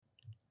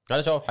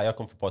هلا شباب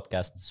حياكم في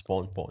بودكاست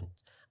سبون بوينت.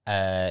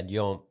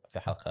 اليوم في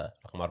حلقة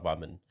رقم 4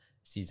 من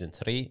سيزن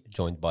 3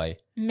 joined by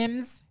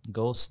Mims,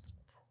 Ghost,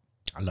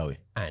 Alawi,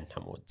 and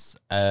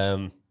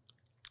Hamoud.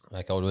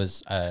 Like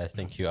always,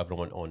 thank you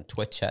everyone on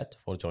Twitch chat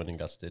for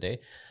joining us today.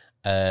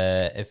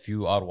 If you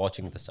are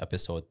watching this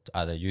episode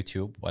either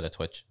YouTube or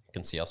Twitch, you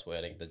can see us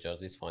wearing the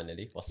jerseys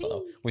finally.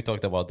 We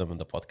talked about them in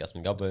the podcast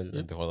من قبل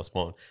and before the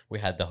spawn. We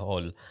had the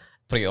whole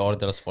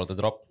pre-orders for the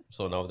drop,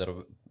 so now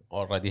they're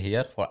already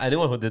here for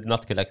anyone who did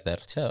not collect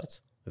their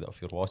shirts.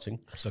 If you're watching,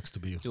 sucks to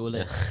be you. too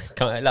late.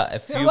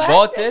 if you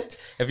bought it,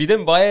 if you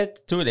didn't buy it,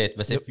 too late.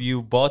 But if you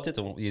bought it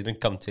and you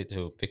didn't come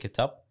to pick it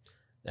up,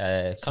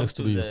 come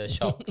to the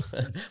shop.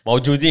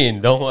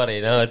 موجودين, don't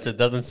worry, no, it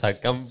doesn't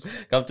suck.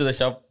 Come to the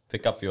shop,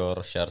 pick up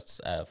your shirts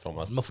from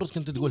us. المفروض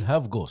كنت تقول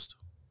have ghost.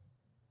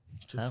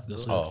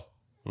 Oh.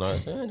 No,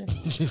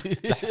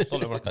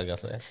 طول عمرك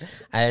قاصر.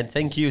 And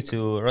thank you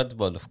to Red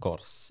Bull, of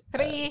course.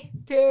 3,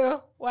 2,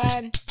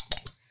 1.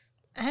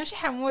 أهم شيء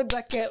حمود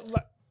like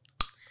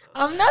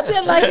I'm not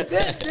like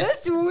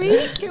this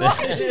week.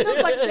 واحد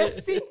feels like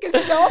the sync is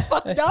so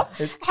fucked up.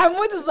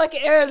 Hamoud is like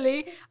early.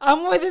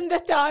 I'm within the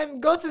time.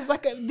 Ghost is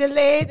like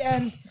delayed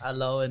and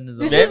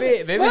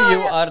maybe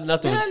you are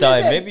not with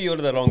time. Maybe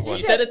you're the wrong one.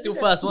 You said it too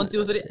fast. 1,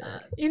 2, 3.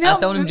 you know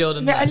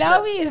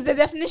Malawi is the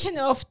definition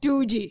of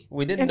 2G.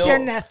 We didn't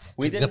internet. Know.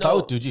 We didn't know.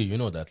 know. 2G, you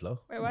know that, love.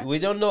 Wait, what? We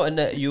don't know and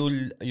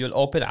you'll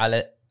open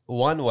على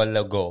one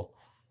ولا go.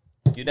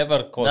 You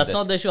never called That's it.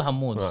 not the issue,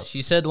 Hamoud. Right.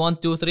 She said 1,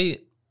 2, 3.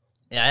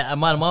 يعني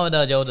ما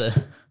بدها جودة.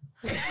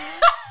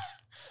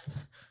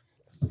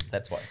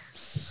 That's why.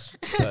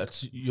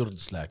 That's you're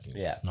slacking.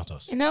 Yeah. Not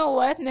us. You know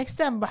what? Next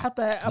time بحط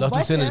a لا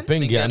تنسين button.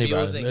 البينج يعني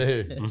بعد. abusing.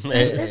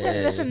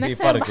 Listen. Next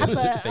time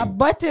بحط a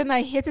button.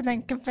 I hit it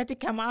and confetti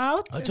come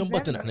out. كم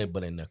بutton احنا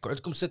يبغى لنا؟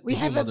 قعدكم 6 We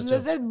have a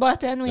blizzard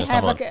button. We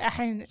have a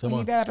الحين we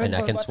need a Red And I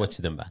Bull can button. switch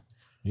them back.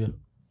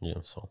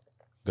 Yeah. So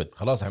good.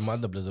 خلاص الحين ما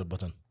عندنا بليزر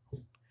بutton.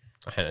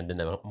 احنا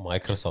عندنا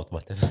مايكروسوفت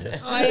button.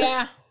 Oh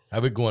yeah.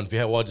 أبي جوان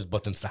فيها واجد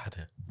buttons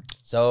تحتها.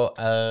 So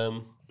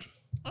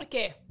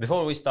Okay.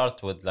 before we start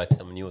with like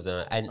some news,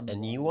 a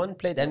new one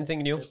played anything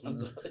new?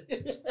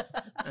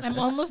 I'm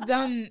almost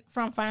done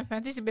from Final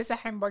Fantasy بس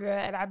الحين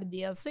بقى ألعب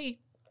DLC.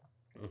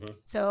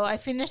 So I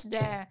finished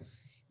the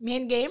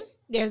main game.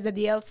 There's the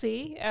DLC.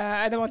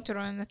 I don't want to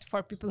run it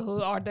for people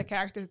who are the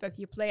characters that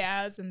you play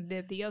as in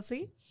the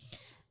DLC.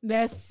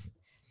 But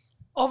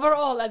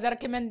overall, as a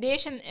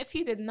recommendation, if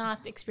you did not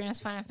experience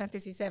Final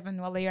Fantasy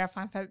 7 while you're a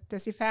Final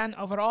Fantasy fan,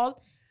 overall,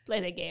 play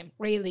the game.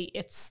 Really,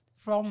 it's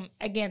from,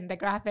 again, the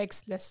graphics,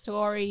 the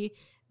story,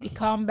 the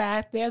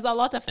combat. There's a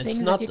lot of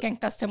things that you can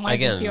customize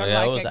again, into your I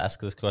always liking. ask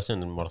this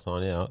question in مرة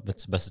ثانية,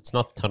 but it's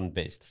not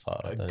turn-based.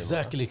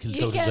 Exactly.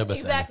 You can,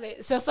 exactly.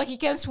 So it's like you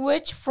can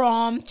switch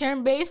from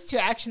turn-based to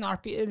action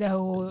RPG.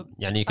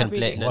 يعني you can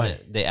play. Why?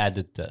 They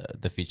added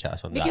the feature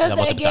عشان Because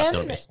لا again,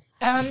 turn-based.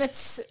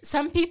 it's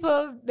some people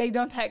they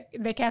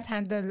can't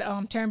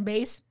handle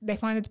turn-based. They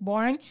find it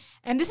boring,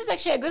 and this is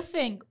actually a good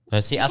thing.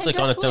 See, You as can like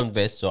on a just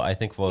turn-based, so I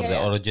think for the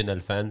Yeah. original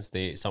fans,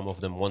 some of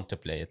them want to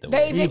play it.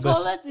 They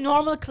call it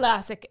normal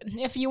classic.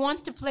 If you want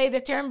to play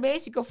the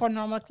turn-based, you go for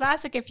normal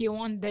classic. If you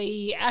want the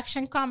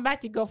action combat,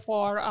 you go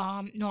for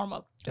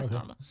normal, just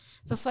normal.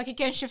 So it's like you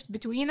can shift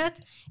between it.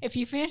 If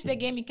you finish the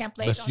game, you can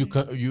play But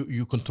it.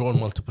 you control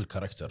multiple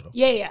characters.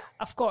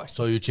 Yeah, of course.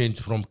 So you change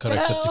from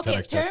character to okay,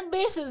 character.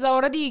 turn-based is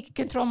already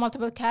control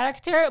multiple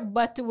character,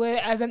 but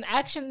as an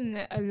action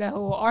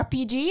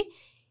RPG,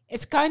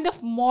 it's kind of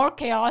more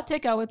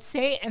chaotic, I would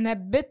say, and a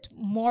bit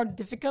more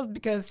difficult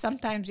because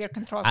sometimes your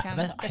control can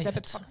get a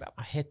bit fucked up.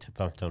 I hate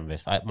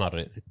turn-based.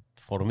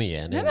 For me,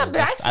 يعني. No,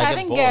 بالعكس,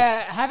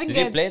 having Did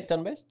you play it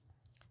turn-based?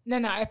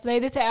 No, I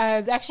played it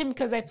as action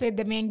because I played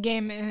the main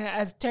game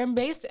as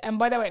turn-based. And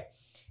by the way,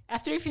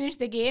 after you finish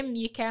the game,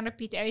 you can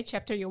repeat any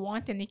chapter you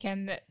want, and you can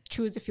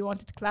choose if you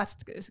wanted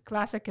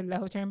classic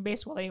or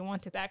turn-based, or you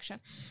wanted action.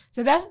 So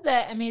that's the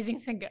amazing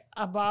thing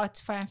about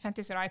Final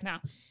Fantasy right now.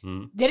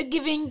 They're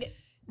giving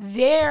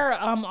their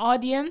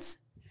audience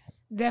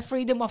the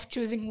freedom of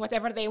choosing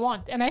whatever they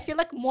want, and I feel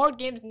like more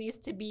games needs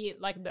to be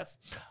like this.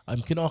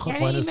 يمكن آخر يعني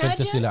فاينل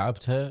فانتسي imagine-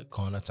 لعبتها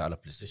كانت على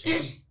بلاي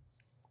ستيشن.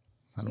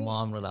 أنا ما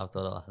عمري لعبت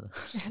ولا واحدة.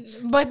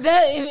 But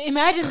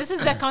imagine this is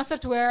the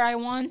concept where I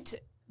want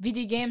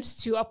video games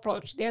to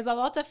approach. There's a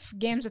lot of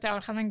games that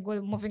are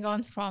moving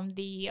on from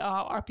the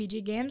RPG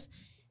games,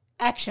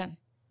 action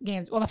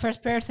games, or the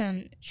first-person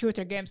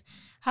shooter games.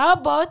 How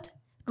about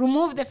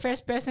remove the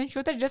first-person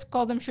shooter, just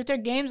call them shooter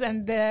games, and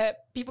the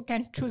people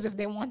can choose if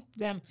they want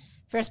them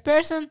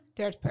first-person,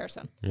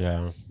 third-person.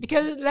 Yeah.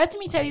 Because let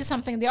me tell you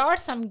something, there are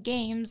some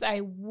games I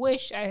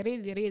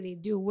really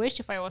do wish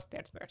if I was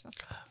third-person.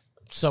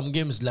 some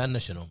games لأن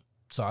شنو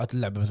ساعات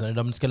اللعبة مثلا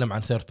إذا بنتكلم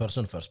عن third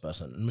person first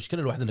person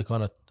المشكلة الوحيدة اللي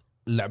كانت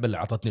اللعبة اللي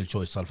عطتني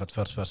الشويس سالفة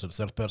first person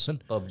third person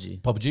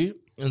PUBG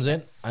إنزين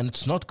and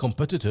it's not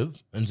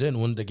competitive إنزين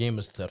when the game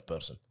is third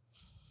person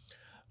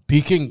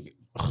peeking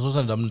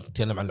خصوصا إذا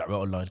بنتكلم عن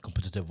لعبة online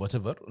competitive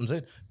whatever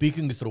إنزين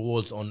peeking through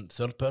walls on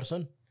third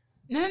person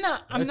No,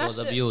 I'm not was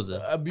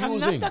abusing. I'm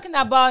not talking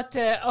about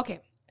okay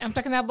I'm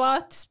talking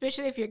about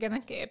especially if you're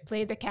gonna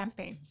play the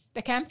campaign.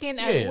 The campaign,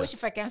 I wish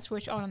if I can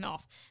switch on and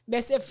off.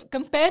 But if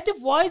competitive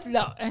wise,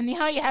 لا.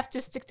 anyhow you have to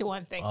stick to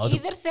one thing.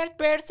 Either third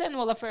person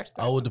or first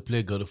person. I would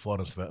play God of War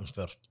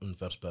in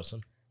first person.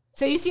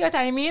 So you see what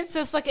I mean? So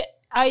it's like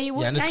I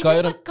would يعني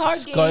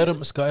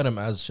Skyrim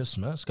as شو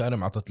اسمه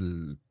Skyrim عطت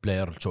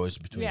البلاير choice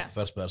between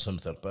first person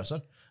and third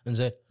person.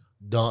 إنزين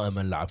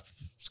دائما لعب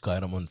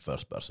Skyrim on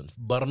first person.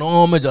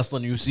 برنامج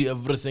أصلا you see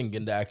everything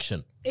in the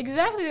action.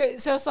 Exactly.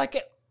 So it's like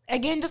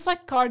again just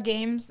like card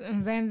games,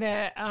 and then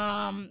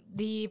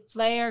the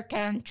player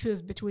can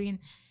choose between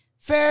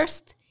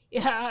first.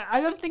 Yeah,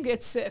 I don't think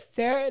it's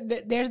third.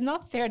 There's not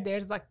third.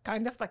 There's like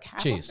kind of like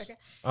half. Cheese.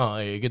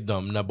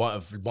 قدام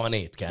في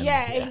البانيت كان.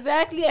 Yeah,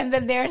 exactly. And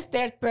then there's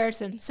third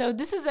person. So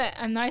this is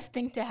a nice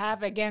thing to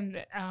have. Again,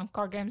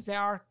 card games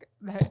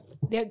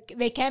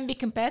they can be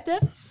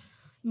competitive,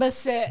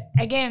 but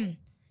again,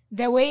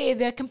 the way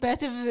the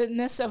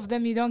competitiveness of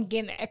them, you don't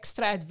gain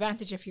extra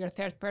advantage if you're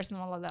third person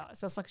or that.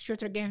 So it's like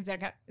shooter games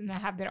that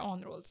have their own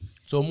rules.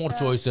 So more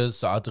choices,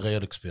 ساعات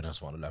غير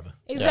experience مال اللعبة.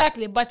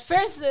 Exactly. But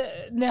first,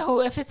 no,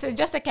 if it's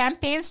just a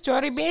campaign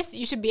story based,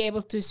 you should be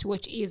able to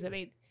switch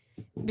easily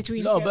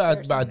between. لا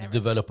بعد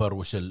developer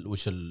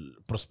وش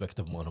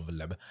البروسبكتيف مالهم في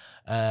اللعبة.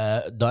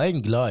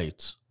 Dying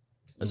Light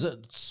is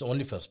it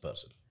only first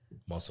person,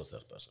 monster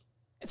third person.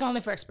 It's only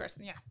first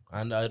person, yeah.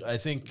 And I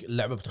think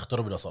اللعبة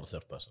بتخترب إذا صار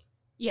third person.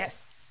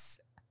 Yes.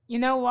 You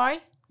know why?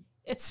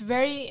 It's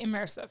very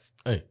immersive.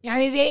 أي.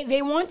 يعني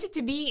they want it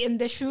to be in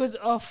the shoes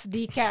of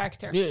the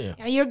character. Yeah.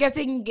 يعني you're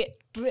getting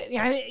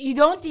يعني you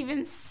don't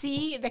even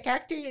see the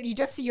character, you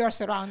just see your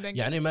surroundings.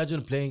 يعني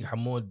imagine playing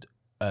حمود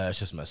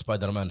شو اسمه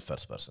Spider-Man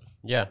first person.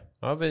 Yeah,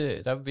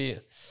 that'd be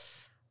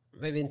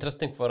maybe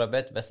interesting for a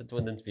bit, but it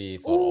wouldn't be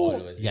for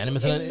always. يعني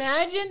مثلا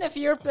imagine if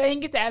you're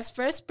playing it as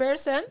first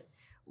person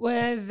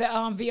with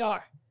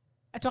VR.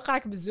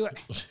 أتوقعك بالزوع.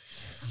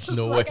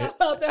 No way. Like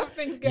a lot of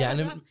things going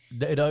يعني on.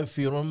 إذا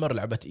في رمر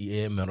لعبة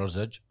EA Mirror's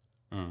Edge.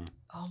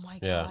 Oh my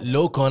Yeah. god.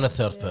 لو كانت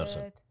third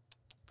person.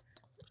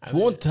 It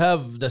won't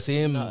have the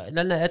same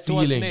no,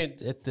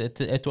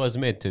 it was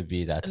made to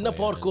be that. إنه way.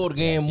 parkour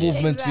game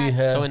movement Exactly.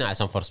 فيها. سوينا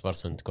عشان first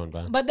person تكون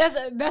بقى. But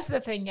that's the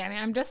thing.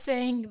 يعني I'm just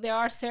saying there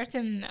are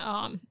certain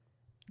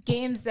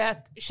games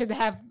that should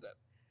have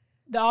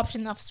the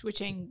option of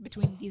switching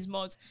between these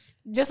modes.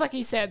 Just like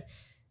you said,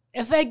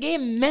 if a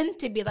game meant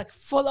to be like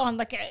full on,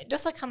 like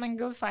just like Common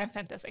Go Final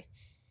Fantasy,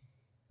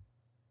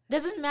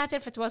 doesn't matter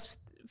if it was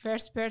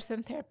first person,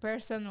 third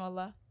person,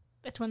 wallah,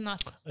 it will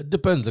not. It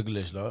depends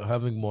ليش لا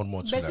having more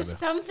modes. But if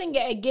something,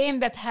 a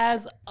game that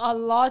has a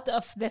lot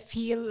of the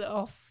feel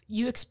of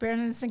you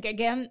experiencing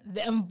again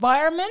the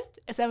environment,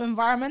 it's an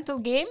environmental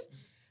game,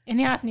 and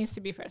it needs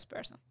to be first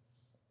person.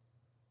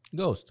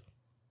 Ghost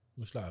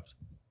مش لعبت.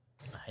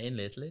 الحين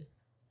ليتلي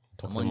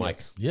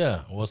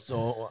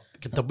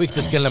كنت أبيك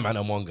تتكلم عن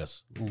Among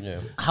Us.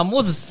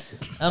 حمود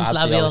امس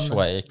لعب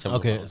شوي.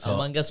 Okay, so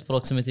Among Us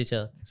proximity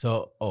chat.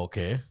 So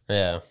okay.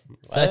 Yeah,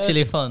 It's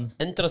actually fun.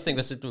 interesting,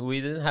 but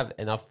we didn't have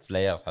enough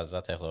players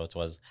حزتها, so it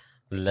was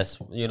less,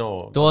 you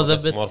know. It was a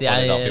bit more fun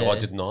يعني في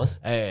واجد ناس.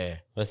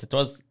 إيه. But it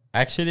was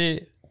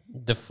actually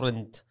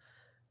different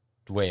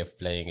way of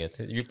playing it.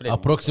 You play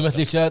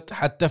approximately chat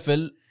حتى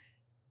في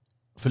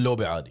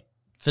اللوبي عادي.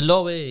 في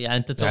اللوبي يعني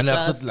انت يعني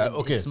أقصد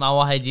اوكي تسمع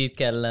واحد يجي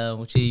يتكلم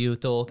وشي يو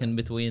توك ان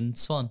بتوين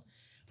اتس فن.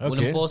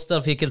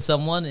 والامبوستر في كل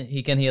someone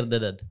he can hear the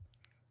dead.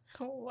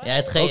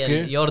 يعني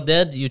تخيل you're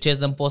dead you chase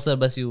the imposter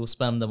بس you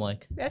spam the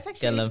mic. That's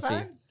actually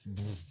fun.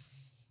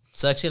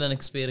 It's actually an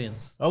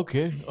experience.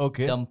 Okay.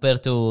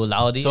 Compared to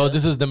العادي. So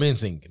this is the main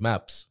thing.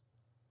 Maps.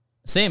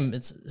 Same.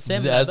 It's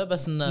same لعبة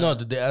بس No,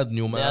 did they add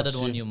new maps? They added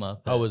one new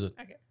map. How was it?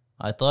 Okay.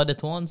 I tried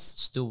it once.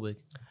 It's too big.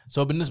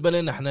 So بالنسبة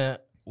لنا احنا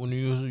when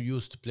you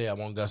used to play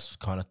Among Us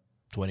كانت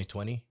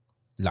 2020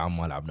 العام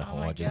ما لعبناها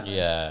واجد.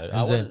 Yeah.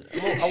 إنزين.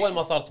 أول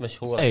ما صارت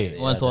مشهورة. إيه.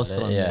 When it was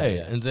trending.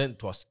 إيه. إنزين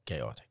it was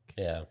chaotic.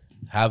 Yeah.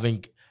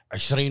 Having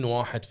 20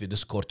 واحد في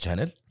ديسكورد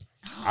شانل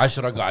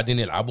 10 قاعدين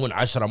يلعبون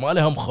 10 ما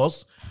لهم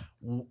خص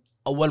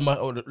اول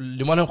ما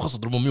اللي ما لهم خص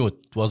يضربوا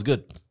ميوت it was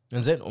good.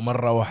 إنزين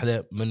ومرة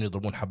واحدة من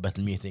يضربون حبة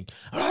الميتينج.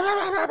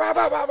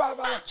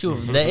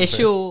 شوف the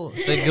issue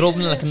في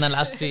جروبنا اللي كنا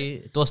نلعب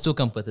فيه it was too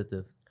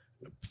competitive.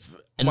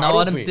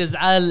 إنه أنا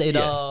بتزعل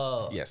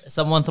إذا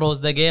someone throws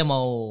the game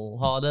أو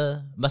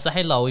هذا بس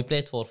الحين لا we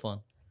played for fun.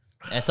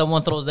 يعني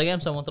someone throws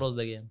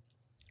the game.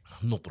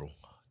 نطروا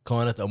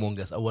كانت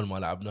Among Us أول ما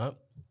لعبناها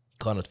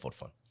كانت for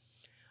fun.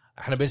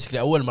 احنا بيسكلي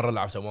أول مرة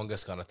لعبت Among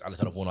Us كانت على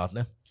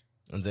تلفوناتنا.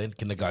 إنزين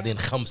كنا قاعدين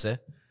 5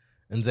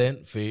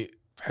 إنزين في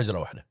حجرة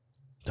واحدة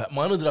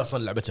ما ندري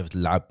أصلا لعبتها في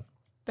اللعب.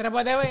 But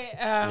by the way,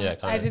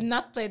 I did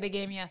not play the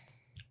game yet.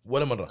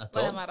 ولا مرة.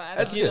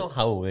 Do you know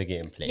how the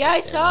game plays? Yeah,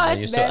 I saw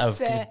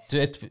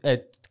it.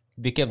 It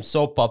became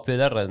so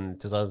popular in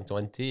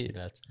 2020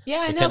 that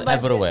yeah, I know, but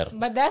everywhere.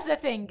 But that's the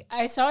thing.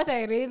 I saw it.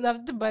 I really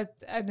loved it, but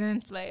I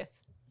didn't play it.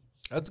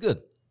 That's good.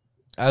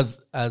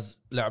 As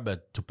لعبة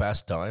to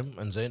pass time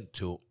and then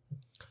to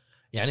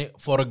يعني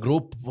for a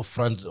group of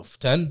friends of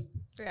 10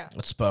 yeah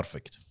it's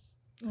perfect.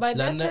 But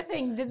that's the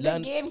thing. Did the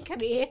game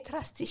create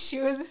trust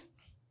issues?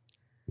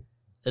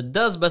 It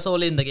does, بس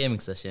only in the gaming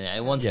session.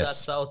 يعني once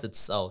that's out,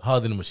 it's out.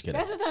 هذه المشكلة.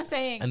 That's what I'm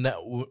saying. أن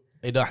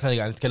إذا إحنا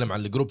قاعد نتكلم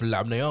عن الجروب اللي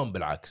لعبنا يوم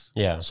بالعكس.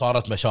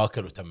 صارت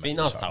مشاكل وتم. في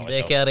ناس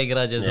they carry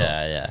grudges.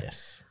 Yeah.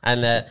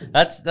 And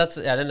that's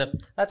يعني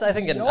that's I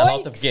think in a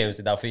lot of games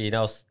that في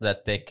ناس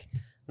that take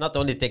not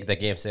only take the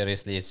game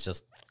seriously, it's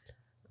just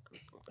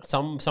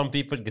some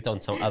people get on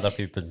some other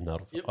people's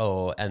nerve.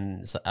 And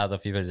other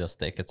people just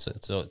take it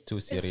so too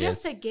serious. It's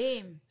just a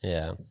game.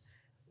 Yeah.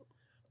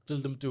 Tell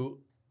them to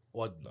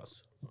whatness.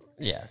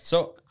 Yeah. So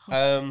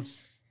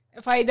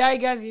if I die,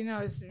 guys, you know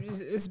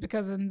it's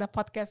because in the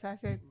podcast I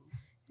said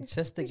it's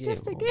just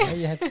a game. Why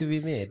you have to be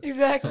made?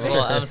 Exactly.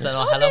 أمس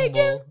أنا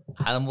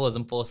حلمبو was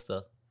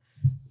imposter.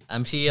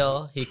 أمشي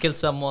he killed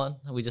someone.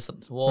 We just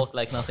walk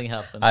like nothing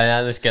happened.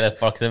 أنا مشكلة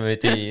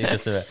proximity.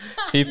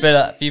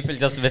 people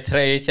just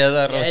betray each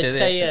other.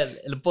 تخيل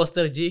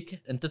البوستر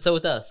يجيك أنت تسوي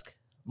تاسك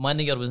ما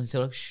نقدر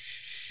بنسوي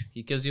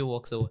he kills you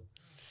walks away.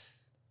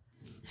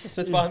 بس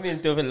متفاهمين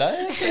انتوا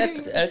بالله.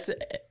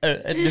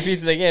 It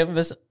defeats the game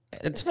بس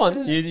it's fun.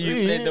 You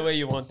play the way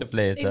you want to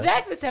play it.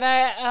 Exactly.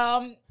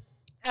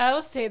 I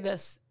will say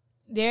this.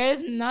 There is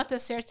not a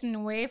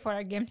certain way for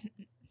a game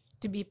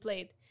to be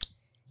played.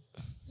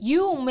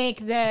 You make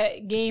the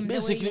game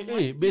basically the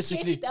way you want. You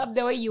shape it up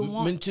the way you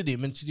want. من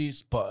كذي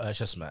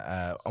شو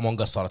اسمه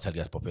Among Us صارت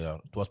هالقد popular.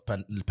 It was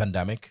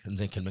pandemic.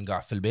 إنزين كل من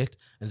قاعد في البيت.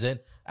 إنزين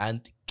and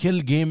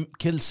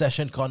كل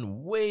session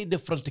كان way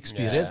different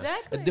experience.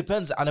 Exactly. It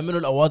depends على منو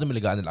الأوادم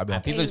اللي قاعد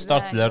نلعبها. People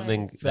start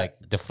learning like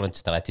different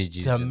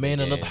strategies.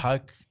 تمينا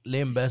نضحك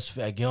لين بس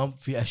في أيام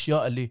في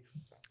أشياء اللي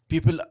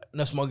people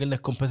نفس ما قلنا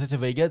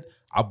competitive أيقد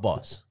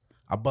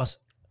عباس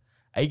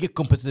أيقد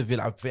competitive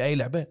يلعب في أي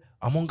لعبة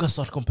Among Us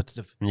صار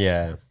competitive.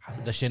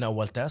 دشينا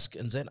أول تاسك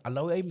إنزين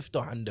علّاوي أي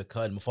مفتاح عندك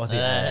هاي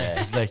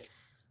المفاتيح. It's like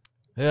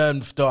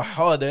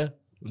المفتاح هذا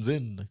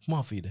إنزين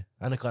ما في ده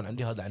أنا كان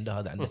عندي هذا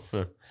عنده.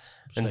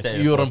 أنت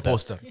you're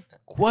imposter.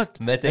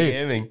 What? Meta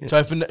gaming.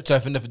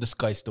 شايف إنه في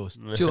disguise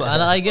toast. شو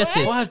أنا I get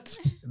it. What?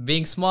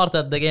 Being smart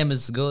at the game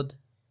is good.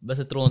 But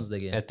it ruins the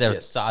game.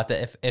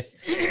 ساعتها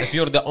if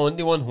you're the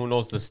only one who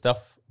knows the stuff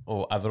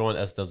or everyone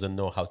else doesn't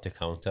know how to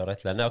counter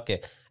it لأنه أوكي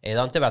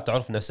إذا أنت بعد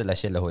تعرف نفس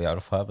الأشياء اللي هو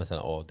يعرفها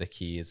مثلا the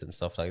keys and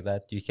stuff like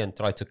that you can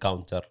try to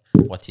counter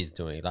what he's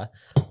doing right?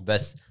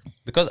 بس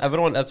because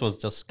everyone else was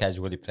just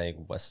casually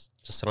playing was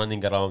just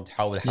running around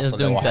يحاول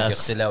يحصل واحد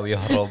يقتله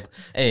ويهرب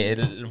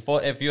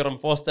if you're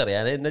imposter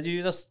يعني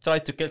you just try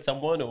to kill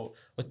someone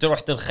وتروح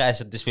تنخاش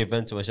تدش في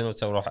بنت وشنو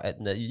تسوي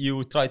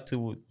you try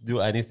to do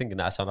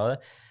anything عشان هذا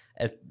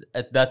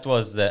that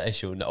was the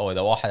issue. إذا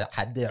واحد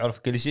حد يعرف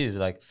كل شيء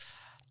like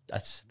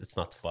it's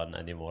not fun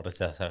anymore.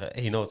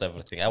 He knows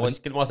everything. أول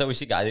كل ما أسوي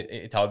شيء قاعد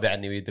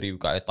يتابعني ويدري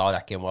وقاعد يطالع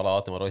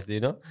كاميرات ومروي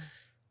دينا.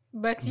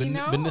 But you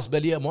know بالنسبة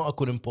لي ما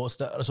أكون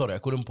imposter.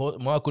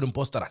 ما أكون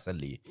imposter أحسن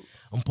لي.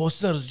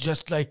 Imposter is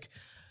just like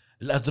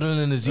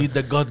الأدرينالين يزيد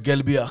دقات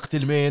قلبي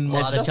أقتل مين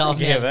هذا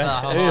شافني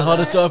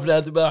هذا شافني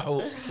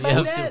أذبحه.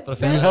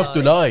 You have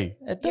to lie.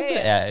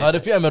 هذا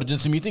في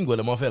emergency meeting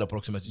ولا ما في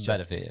proximity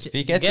لا في it's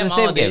the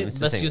same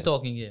game بس you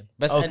talking game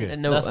بس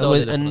إنه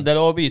in the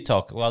lobby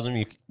talk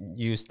لازم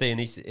you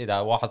stay إذا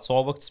واحد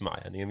صوبك تسمع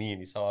يعني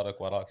يمين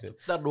يسارك وراك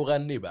تقدر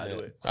نغني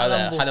بعد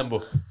هذا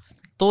حلمبو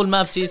طول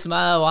ما بشي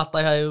اسمعه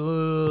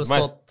واعطيها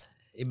صوت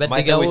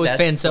يبدي قوت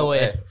فين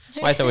سوي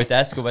ما يسوي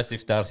تاسك وبس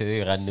يفتر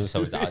يغني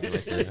ويسوي زعادة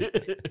بس.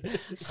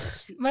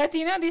 But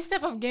you know these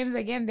type of games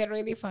again they're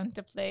really fun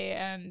to play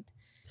and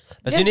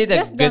but you need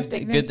a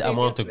good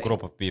amount of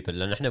group of people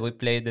لأن إحنا we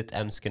played it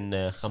أمس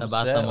كنا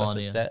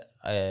 5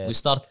 we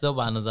started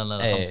طبعا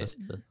نزلنا 5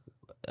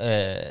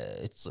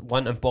 it's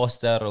one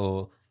imposter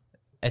or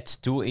it's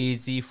too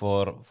easy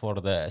for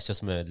the شو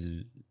اسمه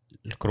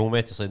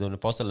الكروميت يصيدون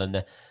imposter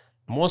لأنه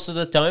most of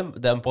the time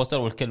the imposter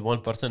will kill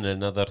one person on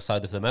another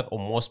side of the map or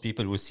most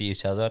people will see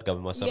each other قبل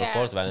ما يصير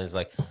report and it's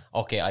like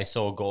okay I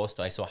saw Ghost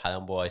I saw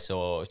حلمبو I saw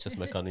شو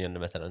اسمه كانوا يعني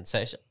مثلا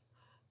سيش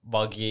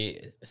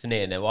باقي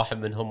اثنين واحد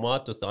منهم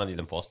مات والثاني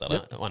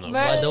الامبوستر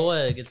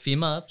وانا قلت في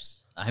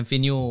مابس الحين في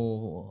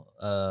نيو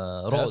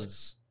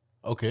رولز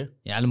اوكي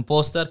يعني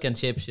الامبوستر كان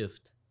شيب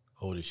شيفت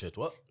holy shit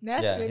what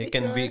he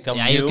can become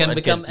يعني you can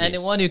become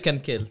anyone you can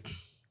kill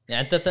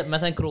يعني انت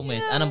مثلا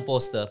كروميت انا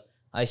امبوستر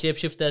I shape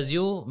shift as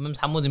you ممز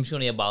حموز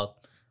يمشون يا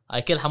بعض I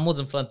kill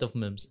حموز in front of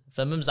ممز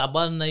فممز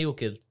عبالنا you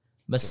killed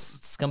بس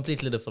it's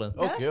completely different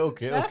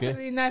okay that's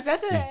really nice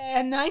that's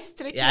a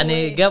nice trick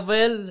يعني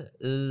قبل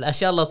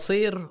الأشياء اللي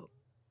تصير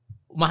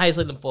ما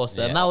حيصير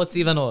الامبوستر now it's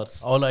even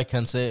worse all I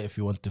can say if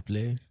you want to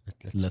play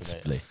let's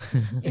play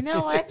you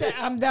know what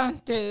I'm down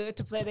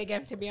to play the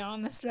game to be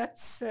honest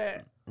let's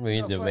we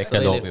need to make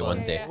a lobby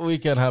one day we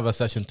can have a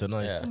session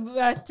tonight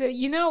but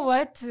you know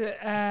what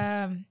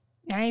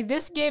يعني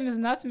this game is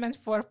not meant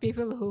for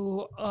people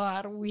who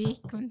are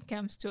weak when it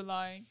comes to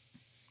lying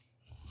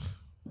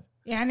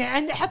يعني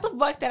عندي حط في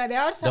بالك ترى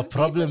there are some the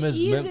problem is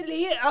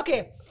easily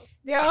okay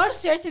there are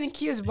certain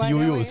cues by you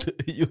the use way.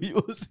 you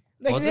use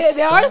like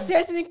there are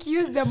certain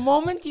cues the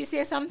moment you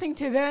say something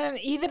to them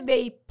either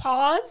they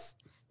pause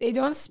they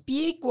don't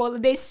speak. Well,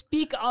 they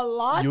speak a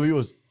lot. you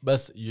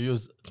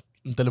use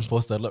انت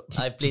الامبوستر لا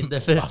I plead the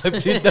fifth.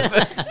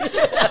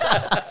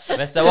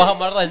 بس سواها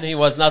مرة إن he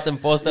was not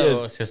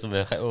imposter شو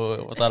اسمه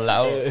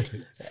وطلعوه.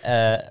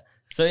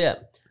 So yeah,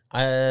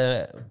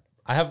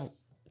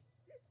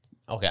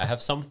 I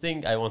have something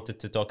I wanted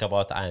to talk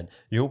about عن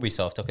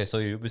Ubisoft. Okay, so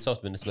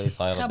Ubisoft بالنسبة لي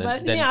صايرة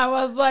خبرتني. I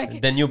was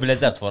like the new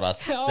Blizzard for us.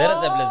 There is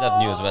the Blizzard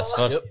news, but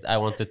first I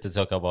wanted to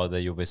talk about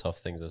the Ubisoft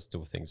things. There's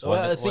two things.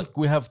 I think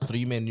we have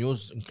 3 main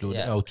news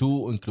including or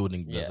 2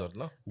 including Blizzard.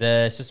 No?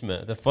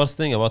 The first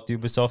thing about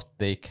Ubisoft,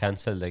 they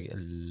cancelled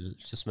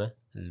شو اسمه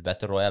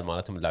الباتل رويال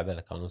مالتهم اللعبة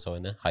اللي كانوا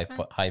مسوينها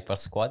Hyper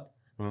Squad.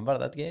 Remember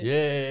that game?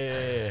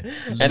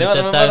 Yeah. Anyone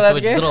remember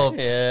that game?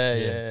 Drops.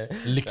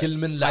 Yeah. اللي كل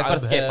من لعبها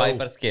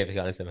Hyperscape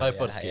كان اسمها.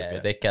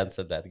 Hyperscape. They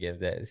cancelled that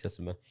game. شو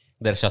اسمه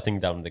they're shutting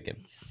down the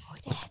game.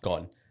 It's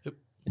gone.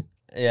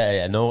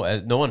 Yeah.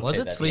 No one. Was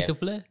it free to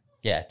play?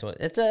 Yeah,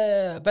 it's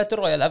a battle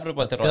royale. Every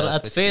battle royale.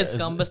 At phase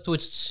كان بس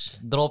تويتش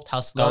دروب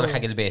حصل. كان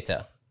حق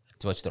البيتا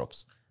تويتش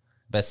دروبس.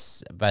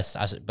 بس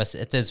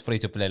it is free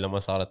to play. لما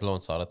صارت لون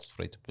صارت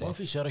free to play. ما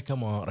في شركة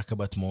ما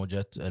ركبت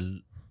موجة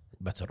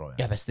الباتل رويال.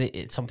 Yeah, but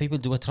some people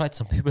do it right.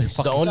 Some people.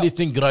 The only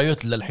thing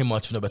Riot للحين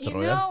ما شفنا باتل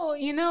رويال.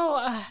 You know,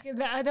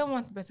 I don't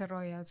want battle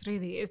royales.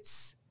 Really,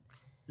 it's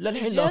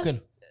للحين لكن.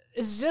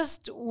 It's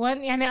just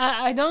one. يعني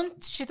I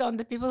don't shit on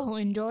the people who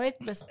enjoy it,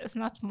 but it's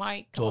not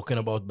my. Talking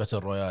about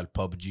battle royale,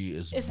 PUBG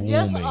is it's booming.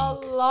 just a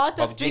lot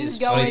of PUBG things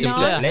is going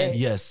on.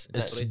 Yes,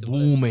 it's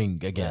booming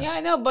again. Yeah,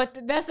 I know, but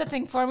that's the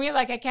thing for me.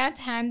 Like, I can't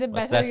handle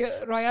battle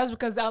royales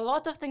because a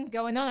lot of things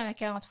going on and I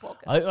cannot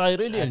focus. I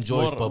really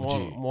enjoy PUBG.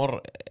 More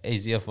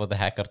easier for the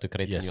hacker to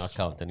create a new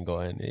account and go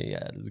in.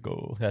 Yeah, let's go.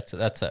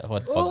 That's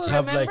what PUBG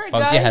have. Like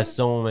PUBG has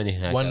so many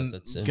hackers.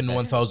 It's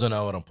 1,000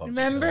 hours on PUBG.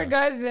 Remember,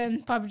 guys, in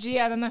PUBG,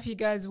 I don't know if you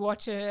guys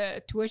watch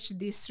Twitch,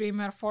 the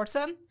streamer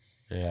Forsen.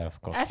 Yeah, of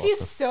course. I feel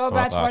so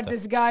bad for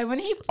this guy when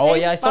he plays Oh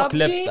yeah,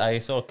 PUBG. I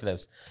saw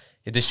clips.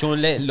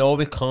 يدشون لي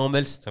لوبي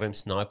كامل ستريم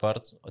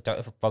سنايبرز.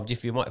 تعرف PUBG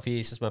في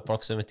اسمه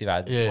proximity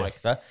بعد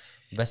مايك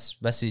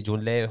بس يجون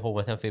لي هو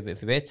مثلا في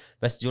بيت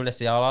بس يجون له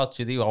سيارات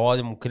كذي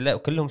وعوالم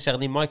كلهم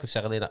شغالين مايك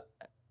وشغالين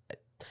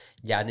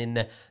يعني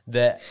إن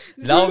the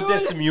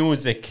loudest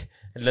music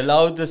the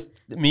loudest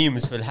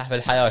memes في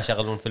الحياة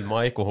يشغلون في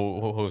المايك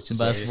وهو just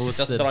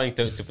trying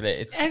to play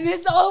it. And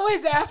it's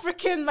always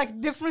African, like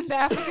different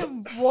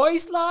African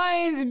voice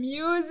lines,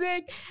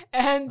 music,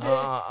 and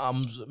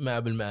ما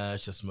بالماء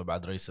شو اسمه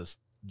بعد racist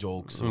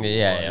jokes.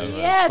 Yeah,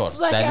 of course.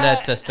 It's like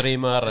it's a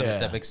streamer,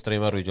 it's a big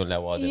streamer ويجون له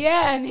واحد.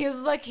 Yeah, and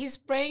he's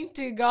praying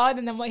to God,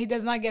 and then he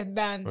does not get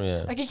banned.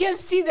 Like you can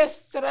see the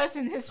stress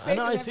in his face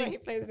whenever he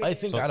plays the game. I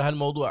think على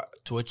هالموضوع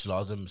تويتش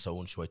لازم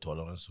يسوون شوي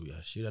tolerance ويا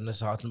هالشيء لأن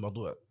ساعات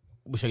الموضوع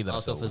وش يقدر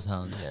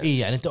يسوي.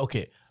 إيه يعني أنت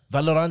أوكي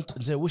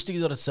فالورانت زين وش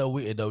تقدر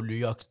تسوي إذا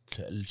وياك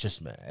شو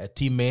اسمه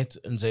تيم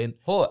ميت إنزين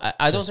هو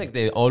I don't think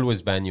they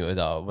always ban you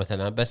إذا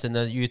مثلا بس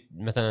إنه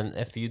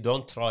مثلا if you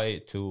don't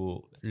try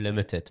to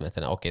limit it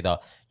مثلا أوكي ده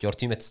your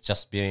teammates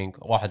just being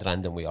واحد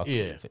random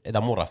وياك إذا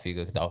مو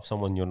رفيقك ده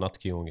someone you're not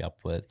queuing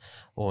up with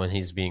or when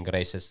he's being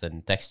racist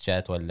in text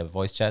chat ولا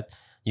voice chat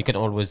you can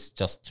always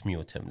just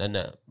mute him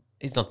لأنه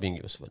it's not being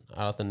useful.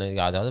 عرفت إنه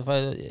قاعد هذا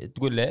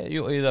فتقول له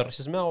you either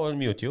شو اسمه or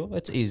mute you.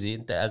 It's easy.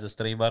 أنت as a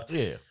streamer.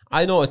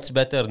 I know it's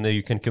better that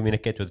you can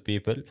communicate with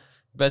people.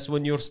 But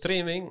when you're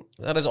streaming,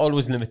 there is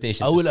always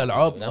limitations. أول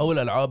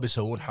الألعاب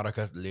يسوون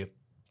حركة اللي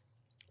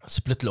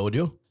split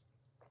الأوديو.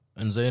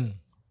 إنزين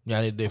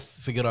يعني they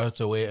figure out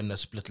a way إنه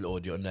split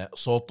الأوديو إنه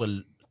صوت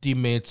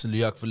التيميتس اللي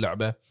ياك في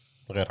اللعبة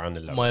غير عن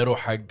اللعبة ما يروح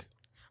حق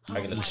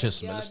شو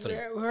اسمه الستريم.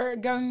 We're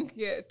going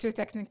to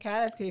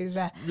technicalities.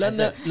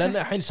 لأن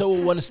الحين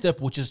سووا one step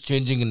which is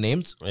changing the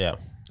names. Yeah.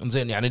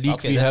 إنزين يعني ليك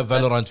فيها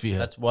Valorant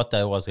فيها. That's what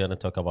I was gonna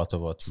talk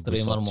about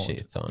streamer mode.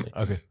 شيء ثاني.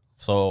 Okay.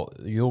 So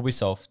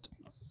Ubisoft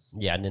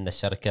يعني إن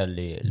الشركة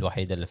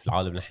الوحيدة اللي في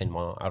العالم الحين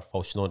ما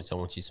عرفوا شلون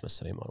يسوون شيء اسمه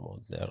streamer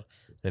mode.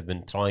 They've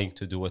been trying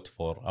to do it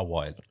for a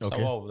while.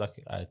 Okay. So like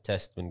a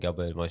test من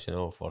قبل ما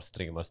شنو for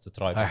streamers to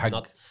try.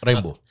 حق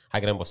Rainbow.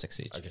 حق Rainbow Six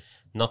Siege. Okay.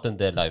 Not in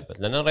the live, but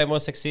لأن Rainbow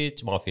Six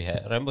Siege ما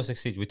فيها. Rainbow Six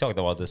Siege we talked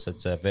about this.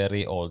 It's a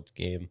very old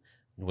game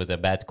with a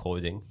bad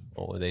coding.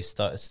 Or they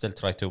still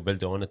try to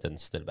build on it and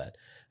still bad.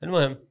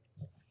 المهم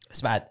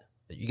it's bad.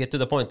 You get to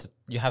the point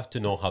you have to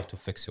know how to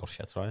fix your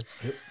shit, right?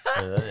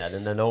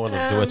 يعني no one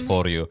will do it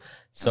for you.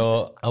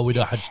 So أو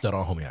إذا حد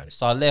اشتراهم يعني.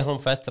 صار لهم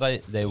فترة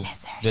they've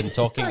been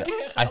talking.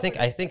 I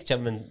think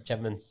كم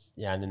من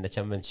يعني إنه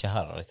كم من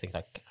شهر. I think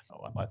like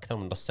أكثر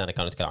من نص سنة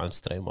كانوا يتكلمون عن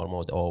streamer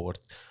mode. Oh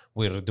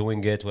we're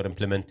doing it, we're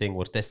implementing,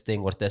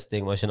 we're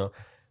testing ما شنو.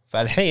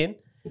 فالحين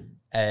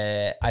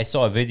I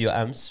saw a video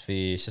أمس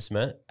في شو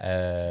اسمه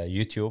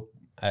YouTube.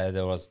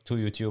 There was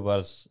 2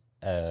 YouTubers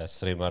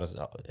streamers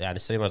يعني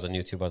streamers and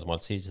YouTubers مال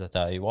Siege that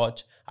I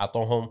watch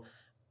عطوهم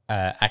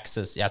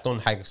access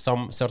يعطون حق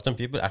some certain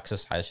people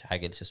access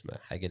حق شو اسمه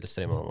حق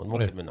الستريمر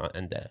ممكن من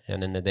عنده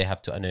يعني إن they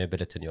have to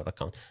enable it in your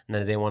account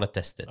إن they want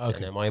to test it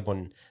يعني ما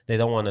يبون they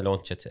don't want to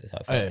launch it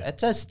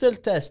it's a still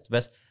test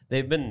but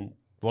they've been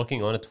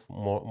working on it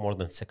for more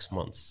than 6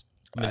 months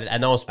من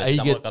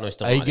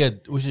الاناونسمنت اي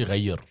قد وش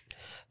يغير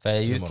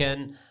فيو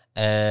كان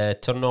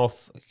ترن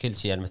اوف كل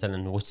شيء يعني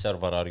مثلا وش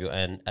سيرفر ار يو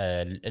ان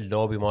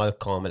اللوبي مالك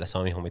كامل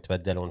اساميهم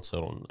يتبدلون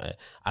يصيرون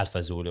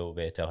الفا زولو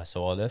وبيتا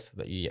وهالسوالف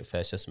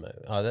فش اسمه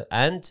هذا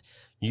and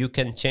you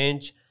can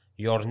change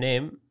your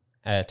name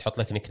تحط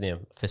لك نيك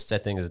نيم في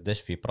السيتنجز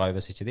دش في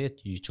برايفسي كذي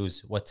you choose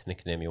what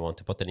nickname you want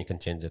to put and you can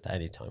change it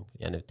anytime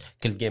يعني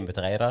كل جيم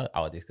بتغيره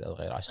عادي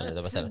تغيره عشان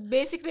اذا مثلا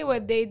basically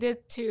what they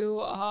did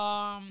to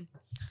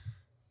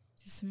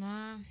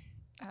اسمه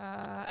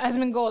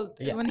Asmongold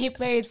when he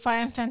played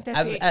Final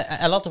Fantasy.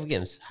 A lot of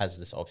games has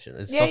this option.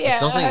 It's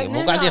nothing.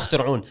 مو قاعد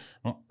يخترعون.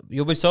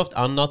 Ubisoft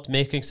are not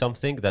making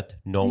something that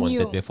no one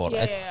did before.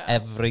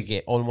 Every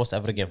game, almost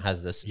every game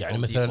has this. يعني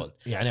مثلا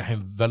يعني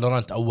الحين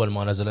Valorant أول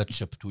ما نزلت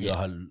شفت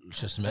وياها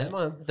شو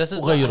اسمه.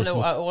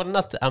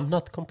 I'm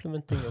not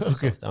complimenting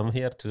Ubisoft. I'm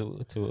here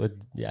to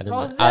يعني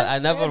I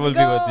never will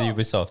be with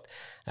Ubisoft,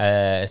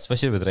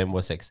 especially with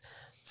Rainbow Six.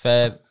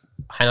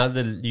 حين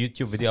هذا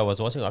اليوتيوب فيديو I was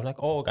watching I'm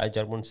like قاعد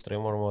يجربون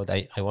ستريمر مود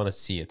I want to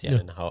see it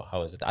يعني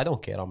how is it I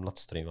don't care I'm not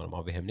streamer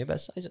ما بيهمني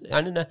بس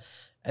يعني انه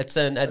it's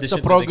an addition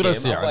to the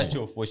game يعني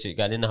اشوف وش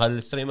قال ان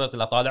هالستريمرز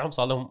اللي طالعهم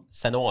صار لهم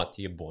سنوات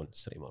يبون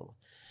ستريمر مود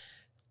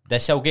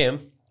دشوا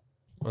جيم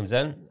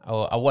انزين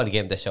اول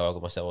جيم دشوا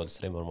عقب ما سووا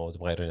الستريمر مود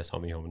مغيرين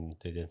اساميهم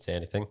didn't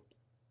say anything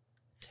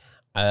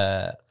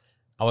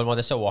اول ما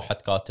دشوا واحد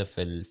كاتب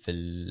في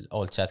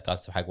الاول شات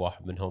كاتب حق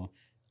واحد منهم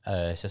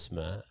شو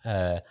اسمه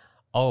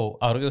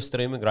are you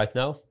streaming right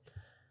now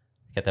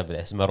كتب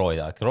اسمه روي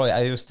ذاك روي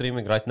are you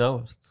streaming right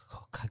now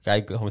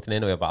هم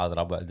اثنين ويا بعض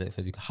ربع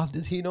how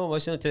did he know ما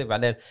شنو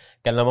بعدين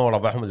كلموا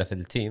ربعهم اللي في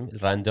التيم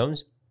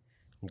الراندومز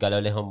قالوا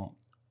لهم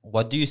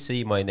what do you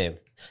see my name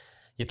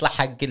يطلع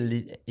حق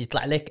اللي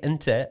يطلع لك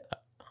انت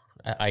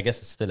I guess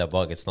it's still a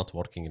bug it's not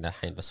working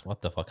الحين بس what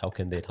the fuck how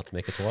can they not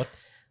make it work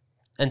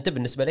انت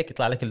بالنسبه لك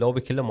يطلع لك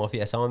اللوبي كله ما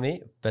في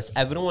اسامي بس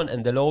everyone in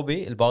the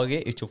lobby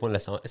الباقي يشوفون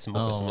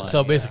اسمه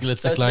so basically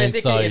it's a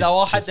client side اذا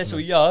واحد دش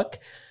وياك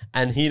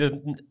and he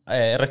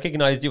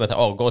recognized you but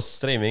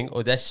ghost streaming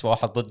ودش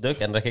واحد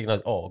ضدك and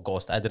recognized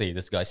ghost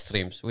ادري this guy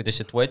streams ودش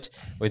تويتش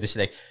ودش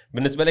لك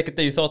بالنسبه لك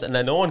انت you thought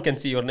ان no one can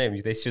see your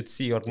name they should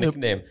see your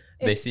nickname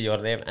they see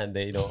your name and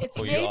they know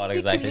who you are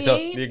exactly so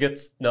you get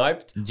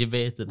sniped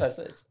debated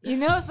you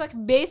know it's like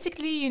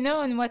basically you know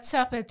in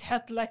WhatsApp it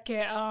had like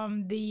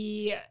the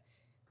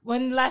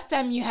when last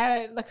time you had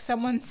like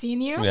someone seen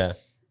you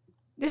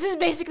this is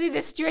basically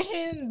the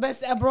situation but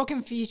a broken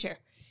feature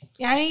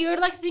يعني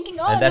you're like thinking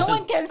no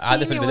one can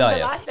see me when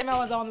the last time I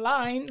was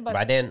online but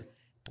بعدين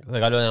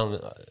قالوا لهم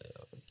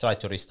try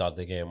to restart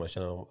the game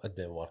عشان it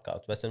didn't work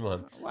out بس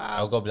المهم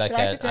I'll go like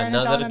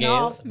another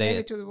game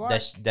they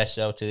dash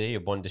out to the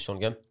يبون دشون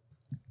game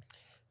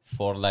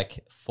for like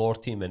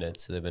 40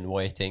 minutes they've been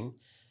waiting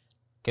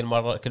كل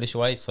مرة كل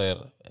شوي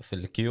يصير في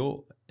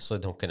الكيو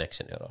يصيدهم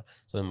كونكشن ايرور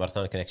صار مرة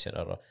ثانية كونكشن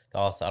ايرور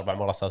 3-4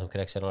 مرات صارتهم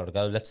كونكشن ايرور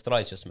قالوا ليتس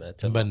تراي شو اسمه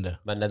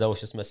بنا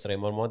دوش اسمه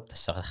ستريمر مود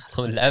الشغله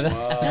خلوا اللعبه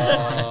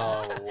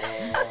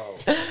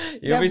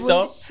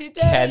Ubisoft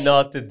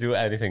cannot do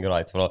anything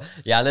right bro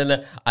يعني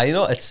أنا I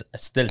know it's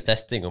still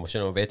testing ومش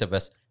انه بيتا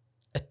بس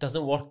it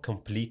doesn't work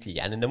completely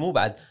يعني انه مو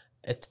بعد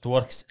it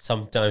works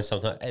sometimes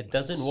it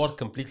doesn't work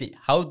completely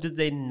how did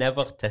they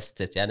never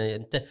test it يعني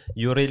انت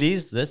you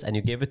released this and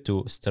you gave it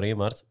to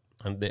streamers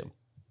and they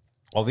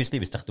obviously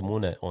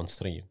بيستخدمونه on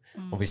stream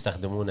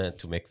وبيستخدمونه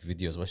to make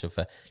videos وش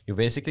you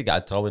basically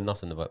قاعد تراوي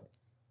الناس انه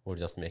we're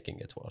just making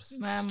it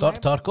worse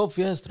تاركوف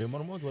فيها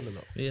streamer mode ولا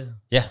لا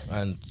yeah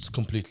and it's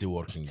completely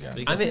working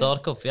يعني I mean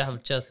تاركوف في أحد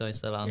الشات كان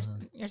يسأل عنها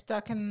you're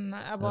talking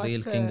about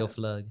real king of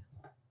lag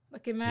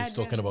like imagine he's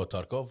talking about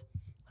Tarkov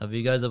have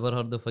you guys ever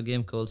heard of a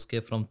game called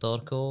Escape from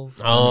Tarkov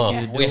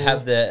we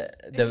have the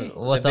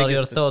what are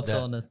your thoughts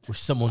on it وش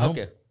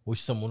يسمونهم وش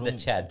يسمونهم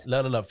the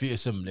لا في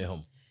اسم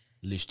لهم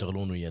اللي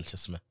يشتغلون ويا شو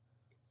اسمه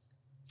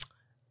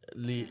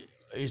اللي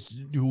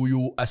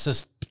you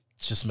assist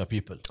شو اسمه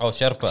people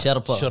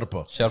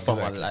شربا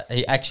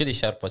he actually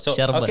شربا so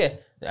okay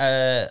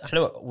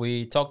احنا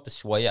we talked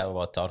شوية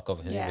about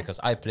Tarkov here because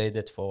I played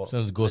it for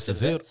since Ghost is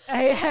here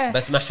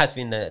بس ما حد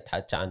فينا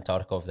تحكي عن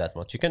Tarkov that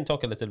much you can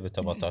talk a little bit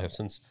about Tarkov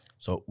since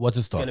so what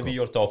is Tarkov it's gonna be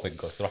your topic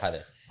Ghost روح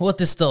عليه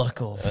what is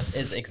Tarkov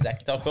is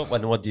exact Tarkov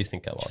and what do you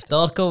think about it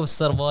Tarkov is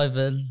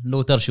survival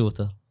looter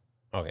shooter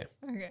okay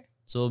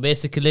so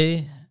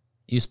basically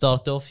you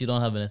start off you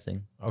don't have anything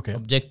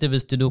objective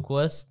is to do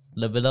quest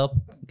level up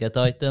get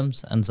items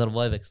and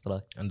survive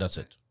extract and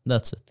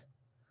that's it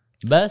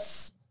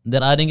بس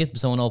they're adding it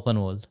بسوون open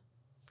world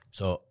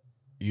so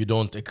you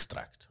don't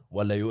extract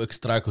ولا you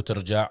extract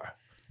وترجع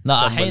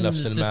لا الحين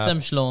السيستم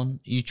شلون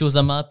you choose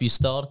a map you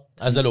start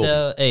as a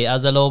lobby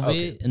as a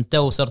lobby انت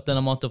و certain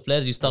amount of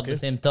players you start the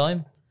same time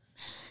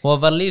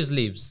whoever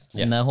leaves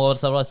انه هو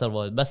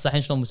survive بس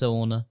الحين شلون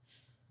بيسوونه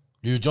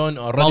you join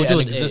already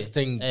an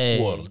existing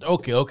world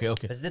okay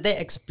but did they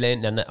explain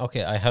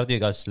okay I heard you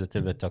guys a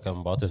little bit talking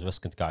about it بس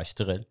كنت قاعد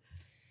اشتغل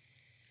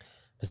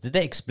but did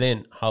they explain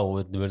how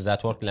will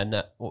that work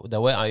لأن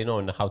the way I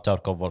know how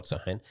Tarkov works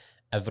الحين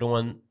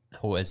everyone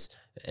who is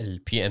the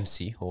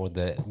PMC or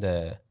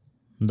the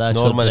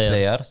normal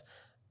players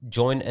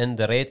join in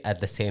the raid at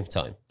the same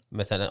time.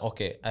 مثلا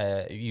okay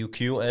you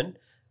queue in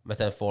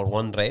مثلا for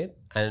one raid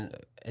and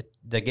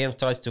the game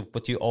tries to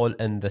put you all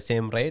in the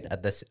same raid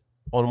at this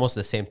almost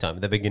the same time,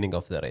 the beginning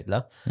of the raid.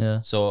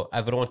 So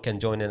everyone can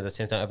join in at the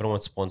same time.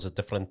 Everyone spawns at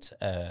different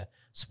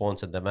spawns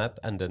in the map,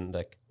 and then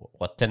like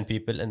 10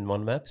 people in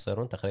one map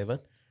يصيرون تقريبا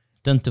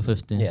 10 to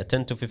 15. Yeah,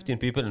 10 to 15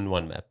 people in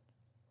one map.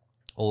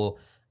 Or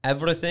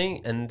everything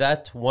in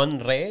that one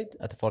raid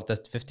for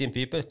that 15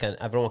 people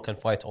everyone can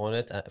fight on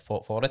it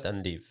for it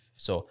and leave.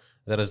 So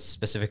there is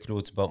specific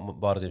loot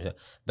bars.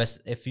 But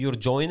if you're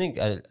joining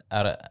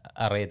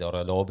a raid or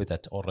a lobby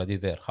that's already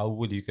there, how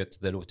will you get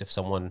the loot if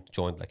someone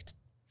joined like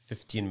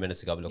 15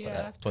 minutes ago,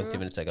 20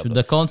 minutes ago? So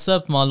the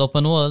concept مع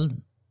open world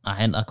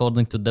الحين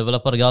according to the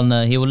developer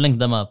قالنا he will link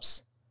the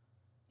maps.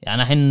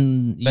 يعني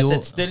الحين But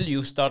it's still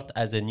you start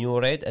as a new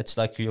raid. It's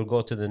like you'll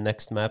go to the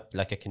next map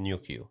like a new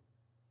queue.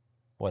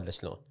 ولا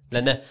شلون؟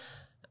 لأن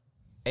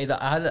إذا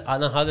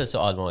هذا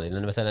السؤال مالي.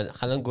 لأن مثلا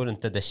خلينا نقول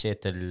أنت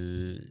دشيت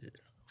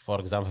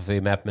for example في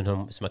ماب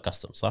منهم اسمه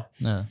custom صح؟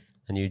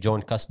 and you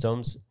join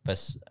customs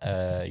بس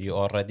you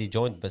already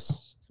joined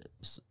بس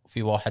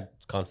في واحد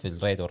كان في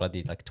الريد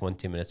already like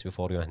 20 minutes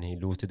before you and he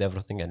looted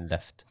everything and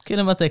left.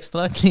 كلمة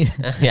extract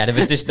يعني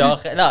بدش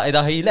داخل. لا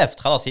إذا هي left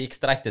خلاص هي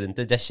extracted.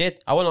 أنت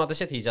دشيت أول ما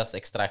دشيت هي just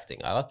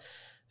extracting. عرفت؟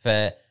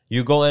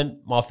 you go in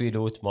ما في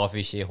لوت ما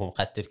في شيء هو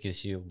مقتل كل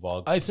شيء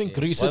وباق. I think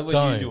reset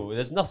time.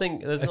 There's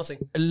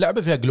nothing.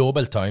 اللعبة فيها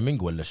global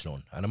timing ولا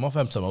شلون؟ أنا ما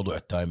فهمت موضوع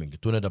التايمينج.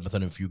 تونا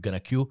مثلا if you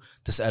gonna queue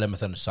تسأله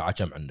مثلا الساعة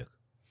كم عندك.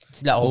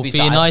 لا هو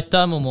في night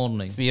time و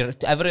morning. في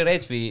every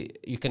raid في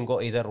you can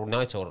go either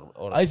night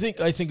or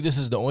I think this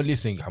is the only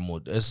thing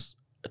حمود is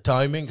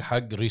timing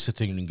حق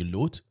resetting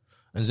اللوت.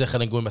 إنزين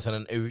خلينا نقول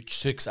مثلا each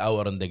 6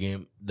 hour in the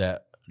game the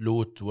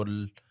loot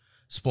will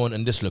spawn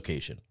in this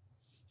location.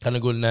 خلينا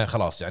نقول إنه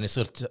خلاص يعني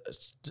يصير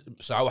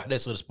ساعة واحدة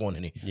يصير سبون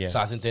هني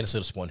ساعة 2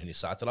 يصير سبون هني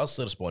ساعة 3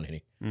 يصير سبون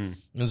هني.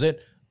 إنزين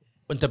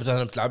أنت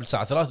مثلا بتلعب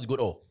الساعة 3 تقول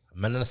أوه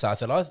مننا الساعة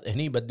 3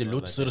 هني بدل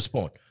اللوت يصير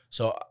سبون.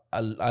 So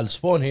I'll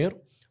spawn here,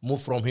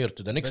 move from here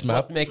to the next map.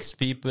 What makes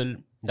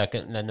people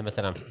لأن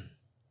مثلا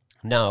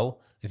now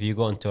if you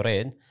go into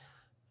raid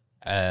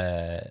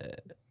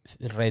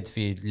الريد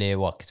في ليه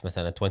وقت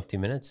مثلا 20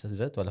 minutes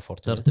زت ولا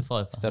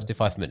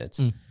 35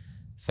 minutes.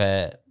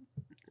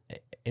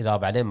 إذا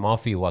بعدين ما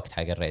في وقت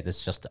حق الريد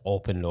it's just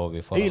open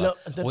lobby for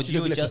would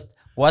you just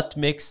what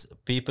makes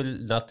people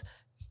not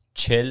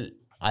chill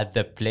at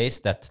the place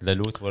that the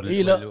loot will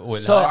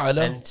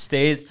and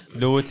stays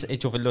loot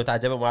يشوف اللوت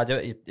عجبه ما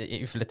عجبه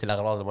يفلت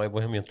الأغراض اللي ما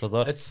يبغهم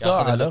ينتظر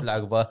ياخذ اللوت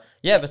العقبة.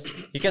 Yeah but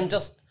you can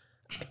just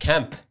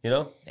camp you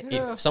know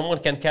someone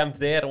can camp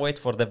there wait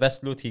for the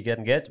best loot he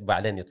can get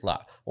بعدين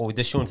يطلع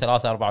ويدشون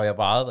 3-4 ويا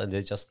بعض and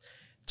they just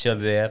chill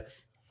there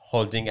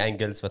holding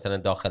angles مثلا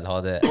داخل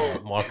هذا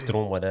marked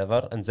room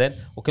whatever انزين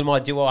وكل ما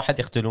يجي واحد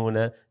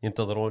يقتلونه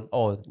ينتظرون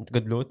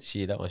good loot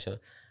شيله ما شاء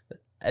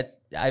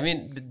I mean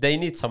they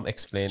need some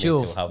explaining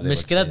to how they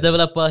مشكلة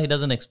developer he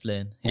doesn't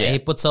explain he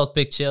puts out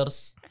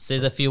pictures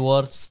says a few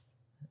words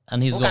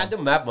and he's gone.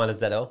 عندهم map ما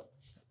نزلوه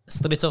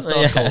Streets of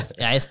Tarkov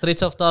يعني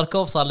Streets of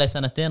Tarkov صار له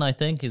 2 I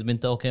think he's been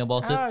talking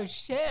about it. Oh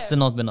shit. Still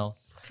not been out.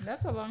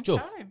 That's a long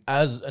شوف time.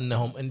 as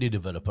انهم indie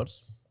developers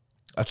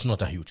it's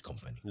not a huge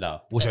company.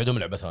 لا وش عندهم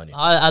لعبة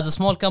ثانية. As a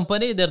small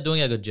company they're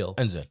doing a good job.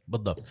 انزين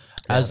بالضبط.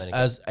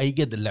 as اي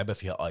قد اللعبة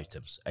فيها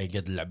items اي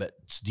قد اللعبة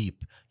it's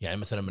deep يعني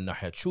مثلا من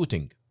ناحية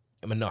shooting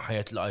من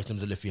ناحية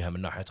الايتمز اللي فيها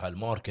من ناحية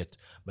هالماركت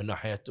من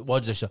ناحية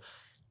واجد اشياء.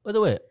 by the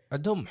way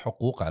عندهم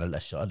حقوق على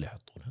الاشياء اللي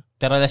يحطونها.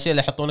 ترى الاشياء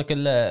اللي يحطونها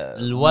كلها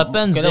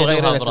الويبنز كلهم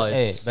غير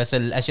بس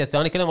الاشياء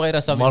الثانيه كلهم غير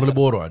اسامي.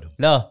 مارلبورو عندهم.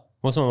 لا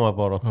مو اسمه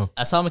مارلبورو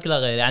اسامي كلها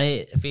غير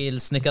يعني في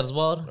السنيكرز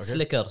بار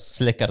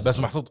سليكرز بس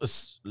محطوط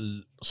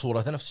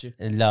صورته نفس الشيء.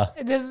 لا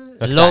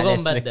اللوجو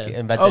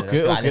مبدل.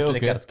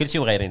 اوكي كل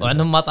شيء مغيرين.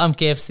 وعندهم مطعم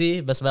KFC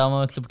بس بدل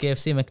ما مكتوب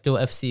KFC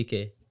مكتوب FCK.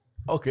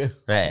 اوكي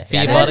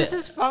في this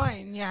is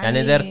fine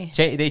يعني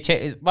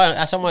شيء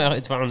عشان ما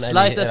يدفعون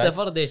slightest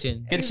effort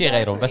كل شيء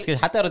غيرهم بس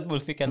حتى ريد بول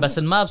في كان بس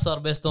الماب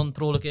صار based on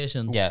true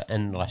locations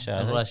in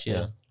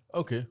Russia.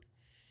 اوكي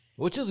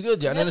which is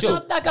good يعني let's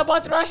not talk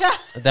about Russia.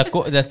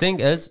 the thing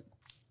is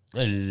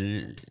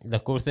the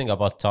cool thing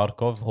about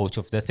Tarkov هو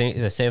شوف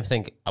the same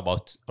thing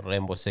about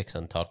Rainbow Six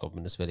and Tarkov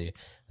بالنسبة لي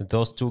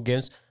those two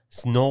games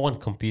there's no one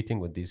competing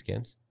with these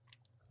games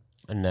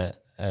and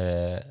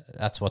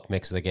that's what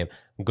makes the game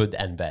good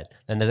and bad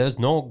and there's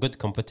no good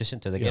competition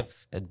to the game.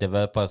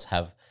 Developers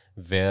have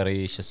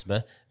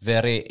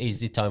very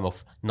easy time of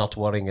not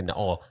worrying and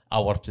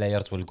our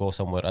players will go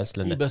somewhere else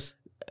لأن بس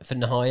في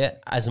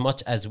النهاية as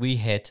much as we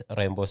hate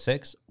Rainbow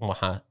Six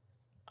ما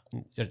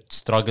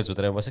struggles with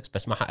Rainbow Six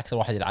بس ما أكثر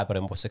واحد يلعب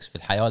Rainbow Six في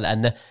الحياة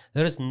لأن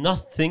there is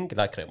nothing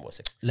like Rainbow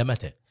Six.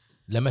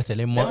 لمتى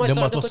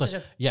لما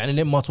توصل يعني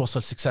لين ما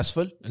توصل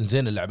successful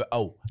انزين اللعبة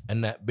أو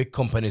أن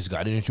big companies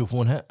قاعدين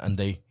يشوفونها and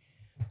they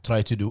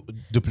try to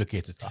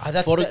duplicate it.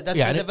 That's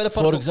يعني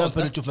for example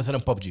نشوف مثلا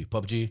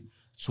PUBG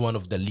it's one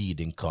of the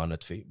leading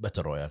كانت في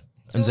Battle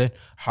Royale انزين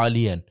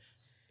حاليا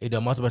اذا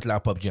ما تبي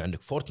تلعب ببجي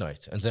عندك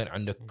فورتنايت انزين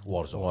عندك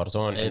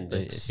وارزون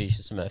في شو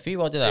اسمه في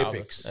وايد العاب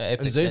ايبكس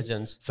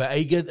ليجندز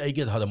فاي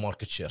قد هذا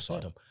ماركت شير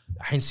صارهم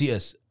الحين سي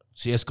اس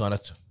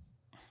كانت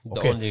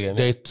اوكي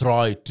they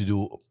tried to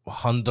do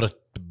 100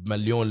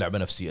 مليون لعبه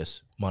نفس سي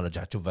اس ما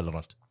نجحت تشوف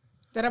فالورانت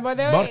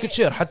ماركت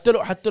شير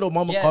حتى لو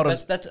ما مقارن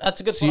بس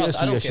that's good for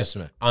us شو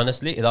اسمه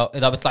honestly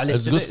اذا بيطلع لك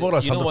it's good for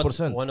us 100%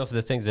 one of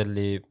the things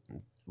اللي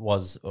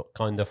was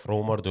kind of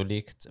rumored or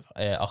leaked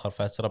آخر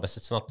فترة بس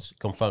it's not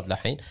confirmed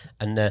لحين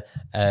أن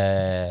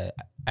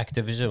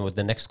Activision with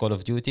the next Call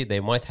of Duty they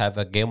might have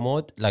a game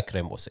mode like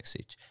Rainbow Six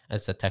Siege.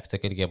 It's a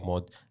tactical game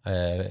mode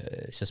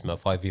شو اسمه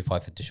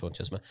 5v5 edition شو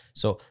اسمه.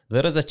 So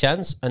there is a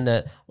chance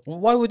and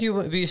why would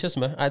you be شو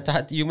اسمه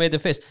you made a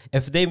face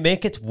if they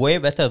make it way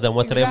better than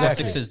what Rainbow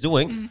Six is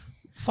doing.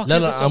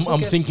 لا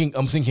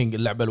I'm thinking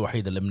اللعبة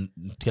الوحيدة اللي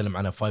بنتكلم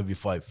عنها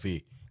 5v5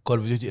 في Call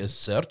of Duty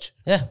is Search.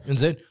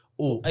 إنزين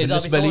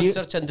بالنسبه لي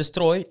سيرش اند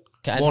دستروي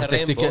مور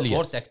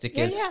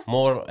تكتيكال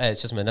مور شو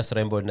اسمه نفس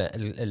رينبو شو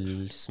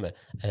اسمه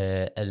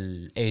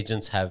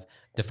الايجنتس هاف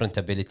different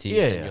abilities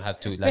and you have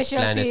to like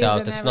plan it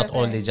out it's not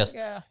only just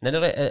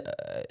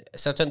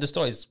search and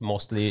destroy is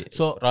mostly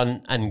run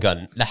and gun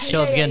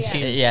shotgun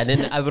shields يعني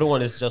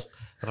everyone is just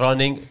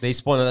running they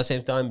spawn at the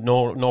same time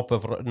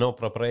no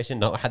preparation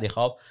no احد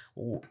يخاف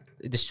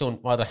ودشون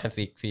واضح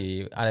الحين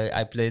في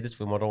I played it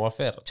في Modern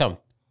Warfare كم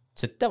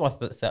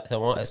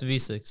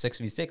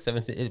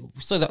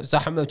 6v6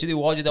 زحمه وكذي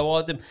واجد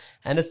اوادم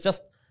and it's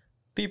just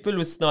people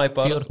with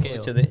snipers but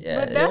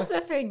that's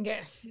the thing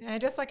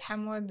just like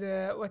Hamoud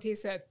what he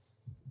said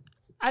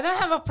I don't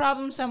have a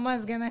problem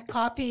someone's gonna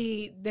copy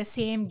the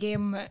same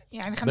game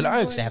يعني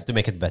بالعكس they have to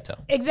make it better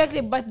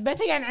exactly but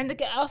better يعني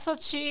عندك أبسط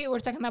شيء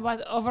we're talking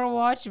about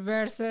Overwatch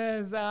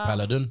versus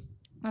Paladin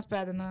not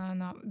Paladin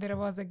no there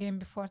was a game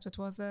before it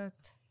was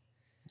it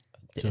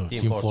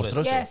Team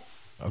Fortress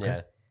yes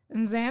okay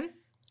then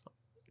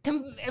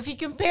if you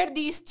compare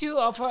these two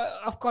of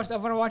course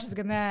Overwatch is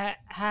gonna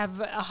have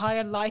a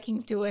higher liking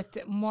to it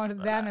more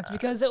than it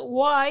because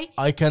why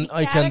I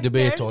can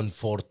debate on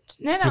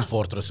Team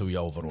Fortress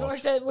ويا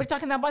Overwatch we're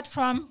talking about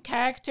from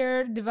character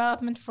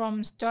development from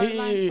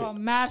storyline from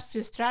maps to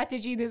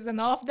strategy this and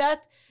all of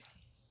that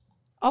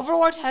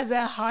Overwatch has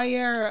a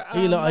higher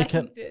لا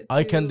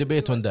I can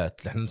debate on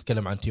that احنا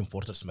نتكلم عن Team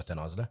Fortress متى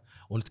نازله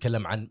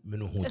ونتكلم عن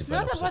منو هو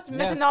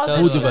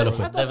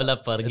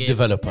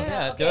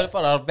developer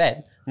are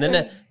bad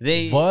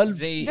Valve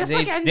they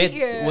did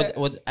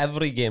with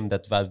every game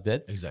that Valve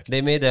did exactly.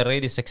 they made a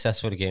really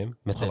successful game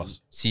مثل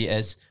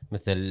CS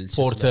مثل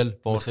Portal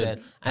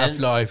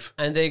Half-Life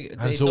and they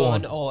saw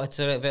oh it's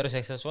a very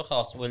successful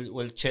خلاص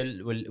we'll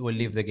chill we'll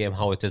leave the game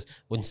how it is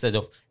instead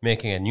of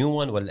making a new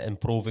one while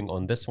improving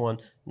on this one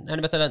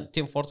and مثلا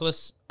Team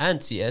Fortress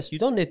and CS you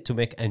don't need to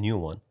make a new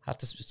one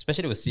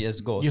especially with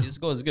CSGO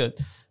CSGO is good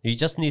you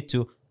just need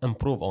to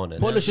improve on it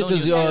polish it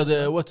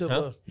زيادة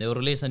whatever they will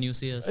release a new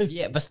CS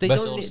yeah but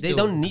they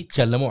don't need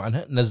تكلموا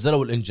عنها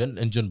نزلوا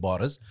الانجن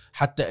بارز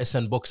حتى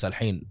SN Box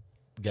الحين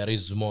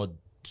جاريز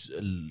مود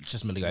شو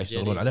اسمه اللي قاعد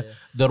يشتغلون عليه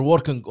they're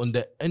working on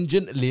the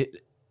engine اللي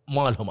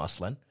مالهم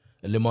اصلا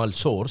اللي مال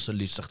سورس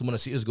اللي يستخدمونه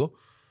CSGO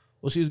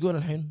وCSGO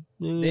الحين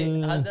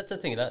that's the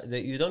thing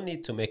you don't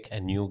need to make a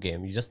new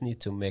game you just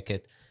need to make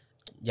it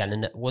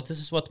يعني this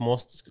is what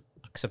most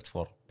except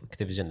for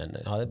Activision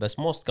and هذا بس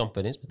most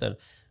companies مثل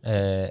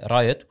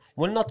Riot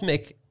will not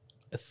make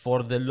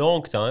for the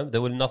long time they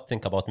will not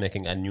think about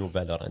making a new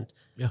Valorant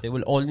they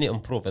will only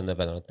improve in the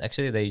Valorant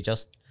actually they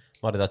just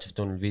مرة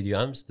شفتون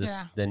الفيديو أمس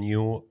the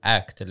new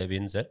act اللي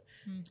بينزل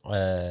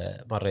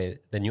مرة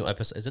the new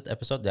episode is it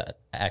episode the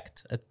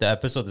act the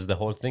episode is the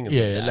whole thing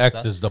the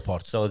act is the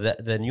part so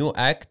the new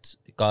act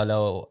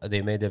قالوا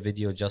they made a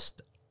video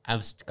just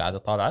أمس قاعدة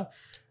طالعة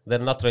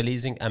they're not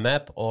releasing a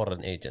map or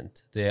an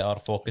agent they are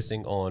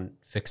focusing on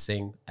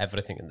fixing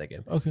everything in the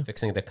game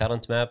fixing the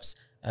current maps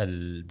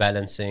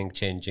balancing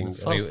changing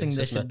the first thing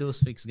they should do is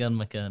fix gun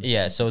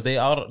mechanics so they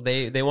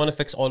want to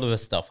fix all of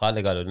this stuff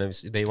هذا قالوا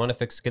they want to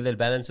fix كل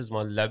البالانسز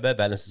مال اللعبة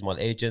balances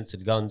مال agents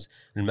guns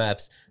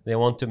maps they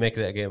want to make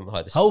the game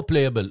هذا how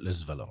playable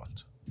is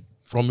Valorant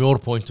from your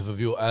point of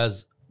view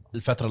as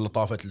الفترة اللي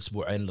طافت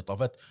الأسبوعين اللي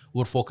طافت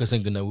we're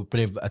focusing on we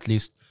play at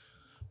least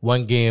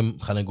one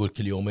game خلينا نقول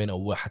كل يومين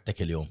أو حتى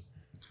كل يوم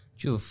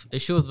شوف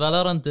issue with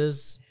Valorant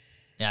is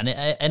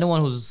يعني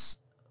anyone who's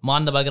ما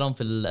عنده background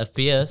في ال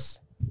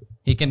FPS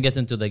he can get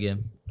into the game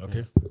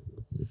okay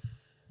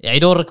you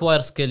don't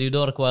require skill you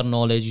don't require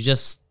knowledge you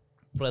just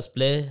press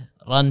play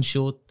run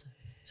shoot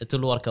it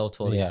will work out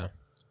for you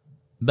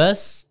but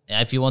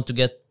if you want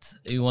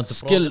to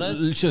skill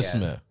progress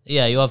اسمه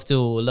you have to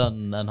learn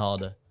and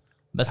harder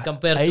but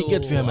compared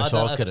to فيها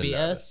مشاكل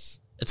FPS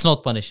it's not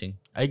punishing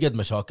اي قد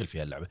مشاكل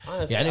فيها اللعبه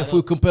يعني if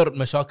we compare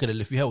المشاكل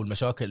اللي فيها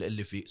والمشاكل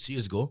اللي في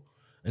CSGO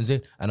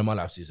انزين انا ما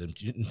لعب سيزون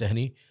انت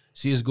هني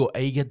CSGO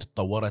اي قد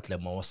تطورت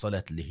لما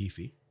وصلت اللي هي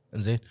فيه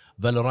انزين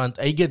Valorant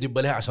اي قد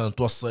يبقى لها عشان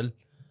توصل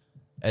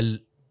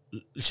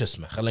شو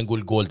اسمه خلينا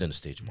نقول جولدن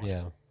ستيج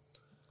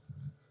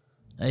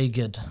اي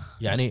جد.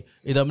 يعني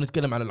اذا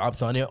بنتكلم عن العاب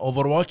ثانيه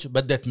اوفر واتش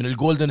بدت من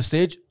الجولدن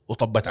ستيج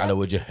وطبت على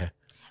وجهها.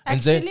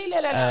 انزين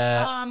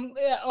لا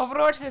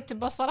اوفر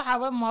تبقى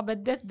الصراحه وين ما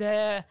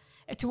بدت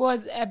it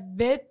was a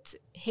bit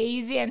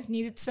hazy and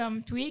needed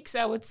some tweaks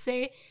I would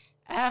say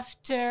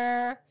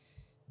after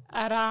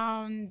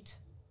around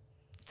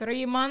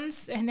 3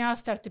 months هنا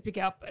start to pick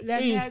up.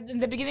 In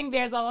the beginning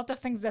there's a lot of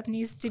things that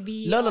needs to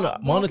be لا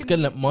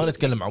ما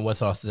نتكلم عن اول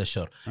 3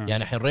 أشهر.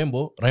 يعني الحين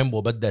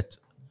رينبو بدت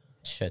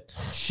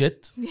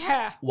شت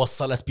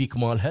وصلت بيك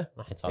مالها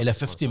الى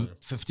 50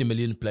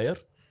 مليون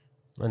بلاير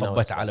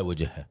طبت على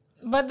وجهها.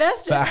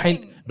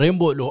 فالحين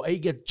رينبو لو اي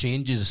قد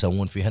تشينجز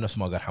يسوون فيها نفس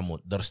ما قال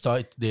حمود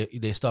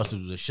they started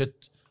with the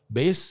shit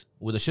base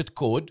with the shit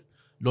code.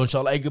 لو ان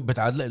شاء الله اي قد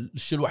بتعادله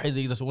الشيء الوحيد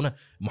اللي يقدر يسوونه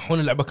محون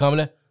اللعبه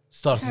كامله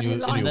ستارت نيو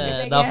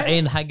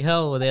دافعين حقها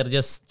وذير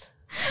جست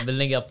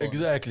building up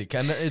exactly.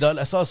 كان اذا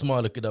الاساس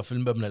مالك اذا في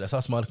المبنى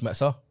الاساس مالك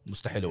مأساة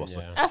مستحيل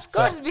يوصل. Of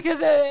course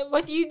because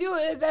what you do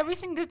is every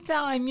single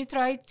time you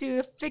try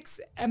to fix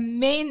a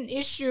main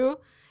issue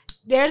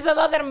there's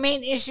another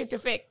main issue to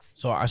fix.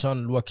 So عشان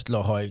الوقت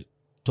لو هاي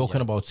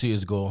talking about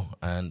CSGO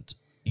and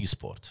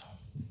esport.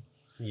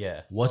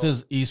 What is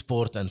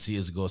esport and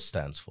CSGO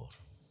stands for?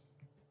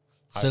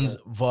 Since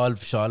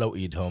Valve شالوا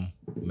ايدهم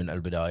من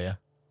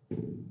البداية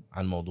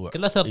عن موضوع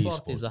كلها ثيرد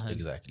بارتيز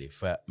exactly.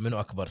 فمنو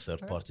اكبر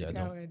ثيرد بارتي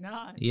عندهم؟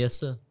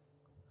 ESL.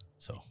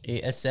 So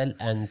ESL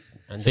and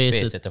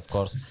FACEIT of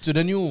course. To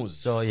the news.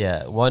 So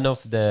one of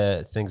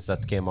the things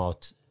that came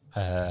out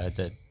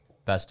the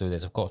past 2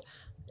 days of course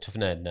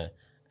شفنا ان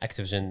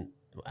Activision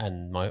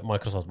and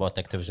Microsoft bought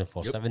Activision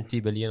for 70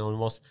 billion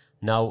almost.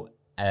 Now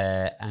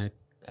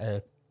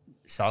a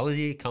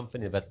Saudi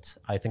company but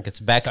I think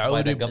it's backed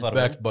by the government.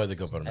 Backed by the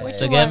government.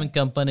 It's a gaming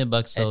company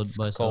backed by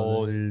Saudi.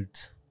 called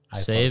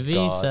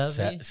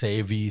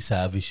سافي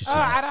شو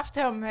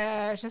عرفتهم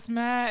شو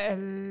اسمه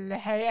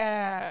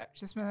الهيئة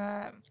شو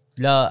اسمه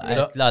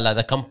لا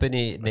the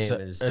company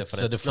name is different.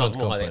 It's a different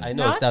company. I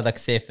know it's like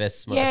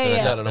Safest.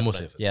 لا مو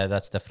Safest. Yeah,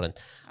 that's different.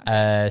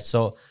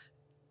 So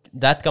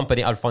that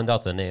company I'll find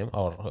out the name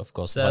or of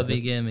course Savvy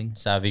Gaming.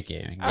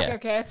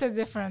 Okay, it's a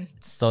different.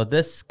 So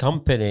this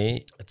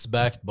company it's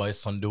backed by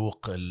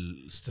صندوق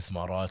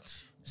الاستثمارات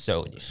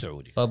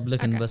Saudi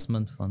Public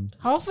Investment Fund.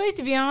 Hopefully,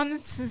 to be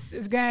honest,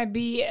 it's gonna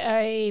be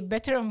a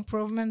better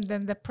improvement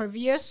than the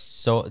previous.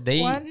 So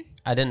they one.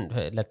 I didn't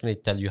let me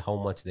tell you how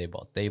much they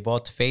bought. They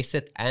bought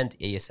FACEIT and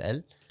ESL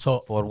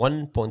for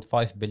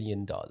 $1.5 billion.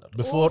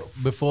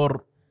 Before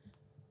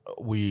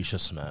we شو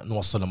اسمه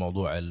نوصل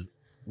لموضوع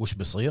وش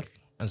بيصير.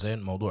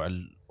 إنزين موضوع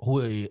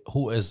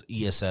who is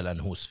ESL and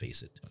who's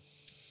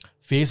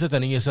FACEIT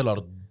and ESL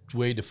are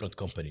way different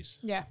companies.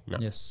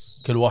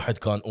 Yes. كل واحد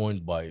كان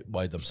owned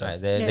by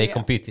themselves. They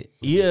compete.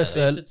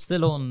 ESL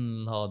still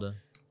own هذا.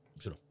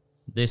 شنو؟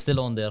 They still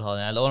own their هذا.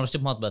 يعني الownership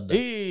ما تبدل.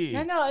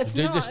 No, it's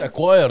they not. just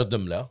acquired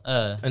them لا.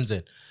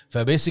 إنزين.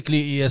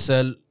 فبasically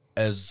ESL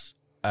is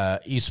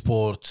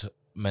e-sport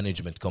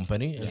management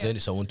company. إنزين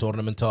يسوون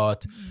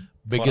تورنمنتات.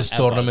 biggest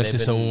tournament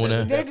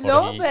يسوونه.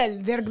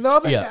 They're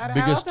global. Yeah,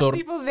 a lot of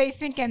people they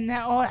think and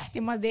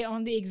احتمال they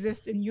only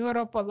exist in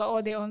Europe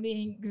or they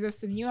only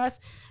exist in US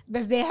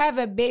but they have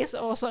a base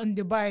also in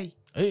Dubai.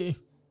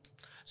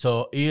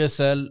 So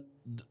ESL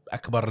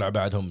أكبر لعبة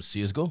عندهم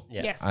CSGO.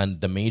 Yes. And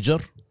the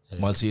major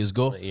مال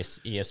CSGO.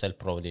 ESL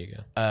Pro League.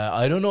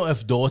 I don't know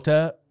if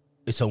Dota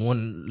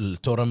يسوون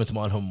التورنمنت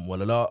مالهم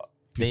ولا لا.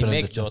 They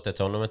make Dota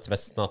tournaments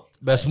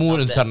بس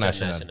مو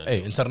international.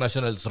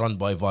 international is run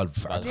by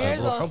Valve.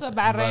 There's also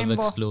by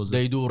Rainbow.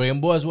 They do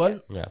Rainbow as well.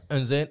 Yes.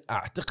 And then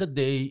أعتقد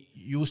they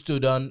used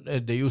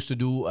to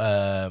do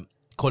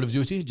Call of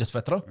Duty جت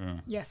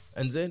فترة. Yes.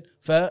 And then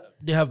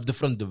they have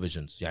different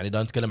divisions. يعني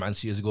إذا نتكلم عن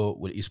CSGO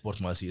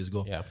والإيسبورت مال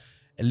CSGO.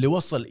 اللي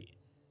وصل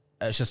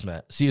شو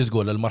اسمه CSGO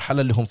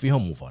للمرحلة اللي هم فيها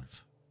مو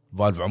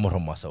Valve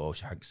عمرهم ما سووا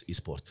شيء حق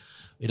إيسبورت.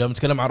 إذا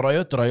نتكلم عن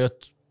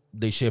رايوت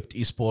they shaped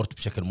إيسبورت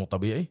بشكل مو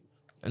طبيعي.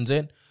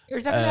 إنزين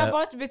You're talking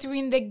about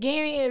between the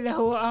game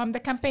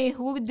the company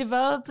who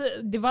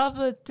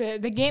developed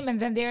the game and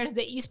then there's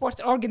the esports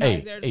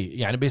organizers. اي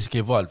يعني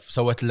basically Valve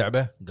سوت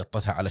اللعبة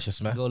قطتها على شو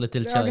اسمه Go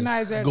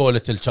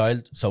Little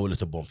Child سووا اللي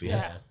تبون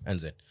فيها.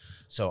 إنزين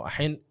so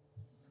الحين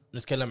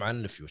نتكلم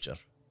عن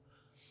الفيوتشر.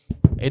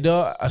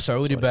 إذا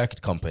سعودي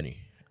backed company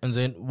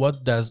إنزين what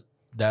does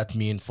that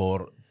mean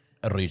for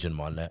الريجن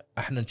مالنا؟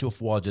 احنا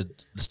نشوف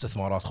واجد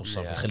الاستثمارات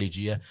خصوصا في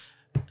الخليجية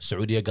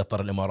السعودية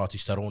قطر الإمارات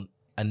يشترون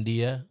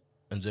أندية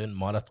إنزين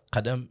مالت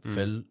قدم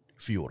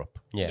في يوروب.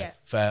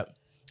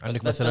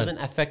 فعندك مثلا doesn't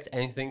affect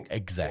anything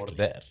exactly. for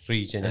the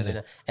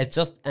region. It's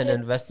just an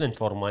investment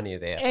for money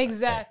there.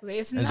 Exactly.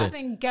 It's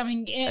nothing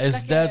coming in.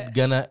 Is that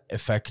gonna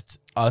affect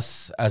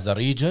us as a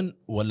region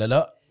ولا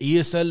لا؟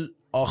 ESL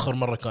آخر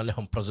مرة كان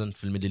لهم present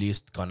في الميدل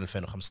إيست كان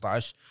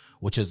 2015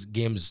 which is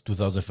Games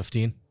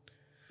 2015.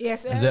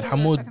 Yes. إنزين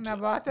حمود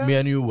me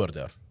and you were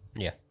there.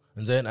 Yeah.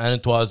 إنزين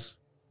and it was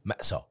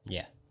مأساة.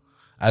 Yeah.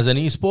 از ان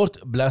اي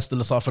سبورت بلاست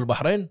اللي صار في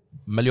البحرين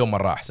مليون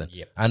مره احسن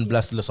Yep. عن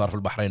بلاست اللي صار في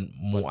البحرين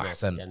مو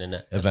احسن يعني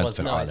event في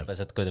العالم.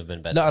 بس it could have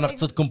been better. لا انا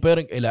اقصد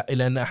comparing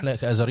الى ان احنا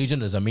از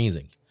ريجن از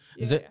اميزنج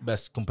زين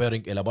بس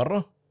comparing الى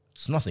برا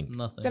it's nothing.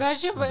 ترى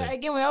شوف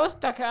again we always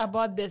talk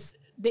about this.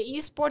 The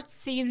esports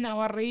scene in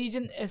our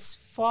region is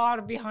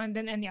far behind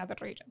than any other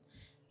region.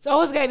 It's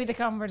always going to be the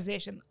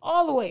conversation.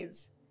 Always.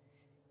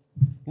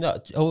 No,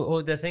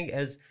 the thing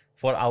is,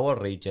 for our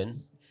region,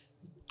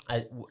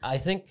 I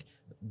think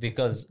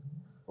because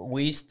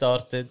we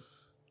started,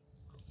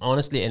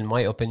 honestly, in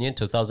my opinion,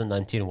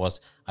 2019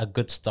 was a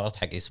good start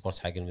حق esports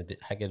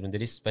حق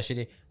الميدل east.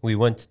 Especially, we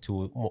went to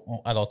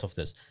a lot of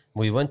this.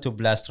 We went to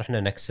Blast,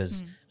 رحنا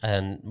Nexus,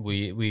 and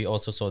we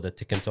also saw the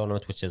Tekken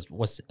tournament, which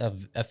was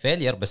a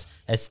failure, but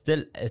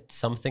it's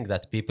something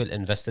that people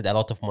invested a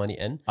lot of money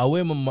in.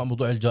 أوي من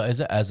موضوع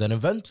الجائزة as an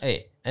event.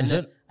 And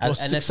it was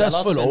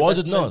successful,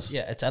 awarded nice.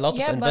 Yeah, it's a lot of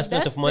Yeah, but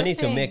investment that's of money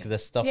the to thing. make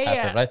this stuff Yeah,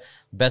 happen, yeah. right?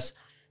 But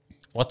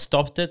what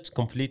stopped it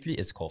completely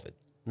is COVID.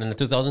 In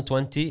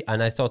 2020,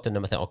 and I thought in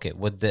the okay,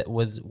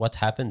 with what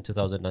happened in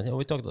 2019,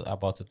 we talked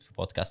about it for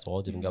podcast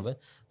واجد من قبل.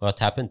 What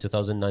happened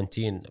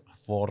 2019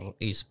 for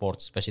esports,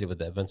 especially with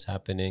the events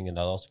happening and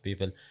a lot of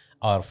people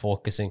are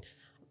focusing.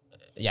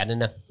 يعني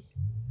إنه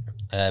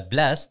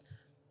Blast,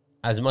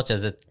 as much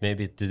as it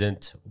maybe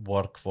didn't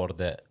work for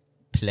the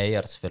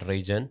players في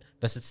الريجن,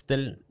 but it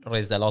still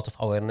raised a lot of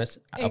awareness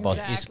about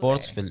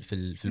esports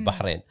في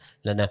البحرين.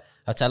 لأن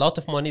it's a lot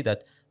of money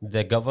that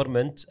the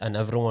government and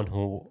everyone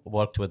who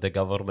worked with the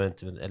government,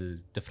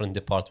 different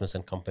departments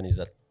and companies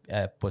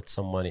that put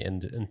some money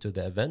into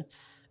the event,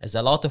 is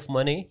a lot of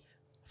money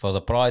for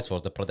the prize, for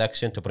the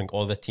production, to bring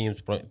all the teams,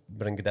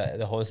 bring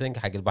the whole thing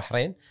حق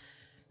البحرين.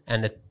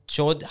 And it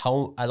showed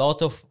how a lot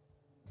of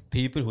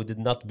people who did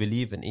not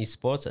believe in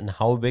esports and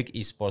how big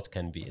esports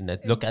can be. And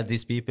look at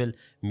these people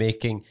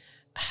making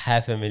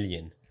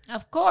 $500,000.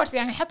 Of course,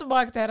 يعني حط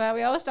بالك ترى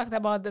we always talked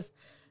about this.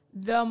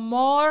 The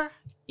more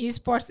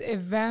esports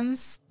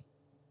events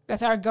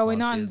that are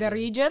going on in the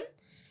region,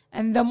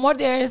 and the more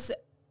there is,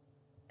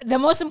 the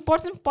most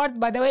important part,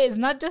 by the way, is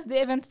not just the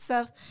event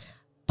itself,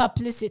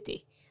 publicity.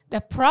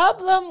 The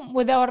problem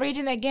with our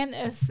region again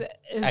is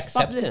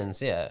acceptance.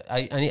 Yeah,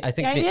 I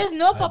think there's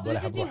no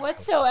publicity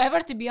whatsoever,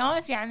 to be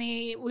honest.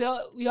 يعني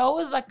we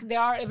always like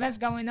there are events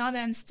going on,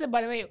 and still,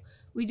 by the way,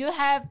 we do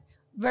have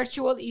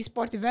virtual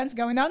esport events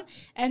going on,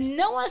 and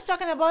no one's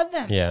talking about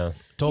them. Yeah,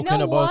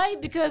 talking about why?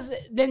 Because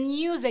the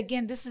news,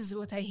 again, this is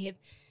what I hate.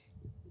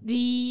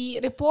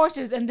 The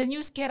reporters and the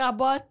news care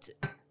about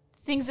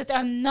things that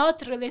are not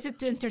related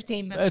to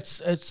entertainment.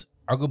 It's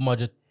عقب ما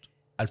جت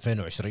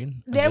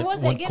 2020. There was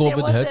when again COVID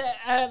there was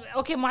hits.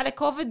 okay, مع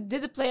COVID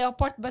did play a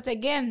part, but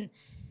again,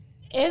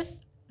 if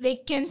they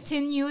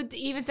continued,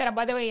 even ترى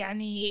by the way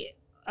يعني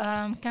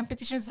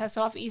competitions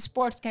of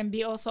esports can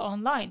be also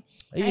online.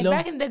 Like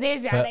back in the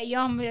days يعني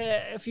أيام,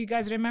 if you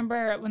guys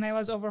remember when I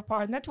was over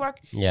Power Network,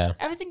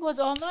 everything was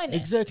online.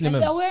 Exactly. And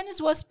the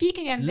awareness was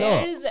speaking, and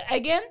there is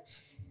again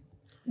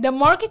the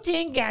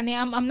marketing. يعني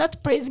I'm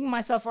not praising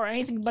myself or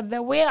anything, but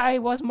the way I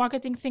was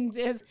marketing things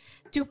is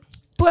to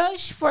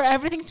push for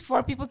everything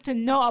for people to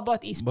know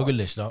about esports. بقول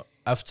ليش لا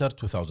after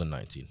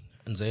 2019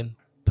 إنزين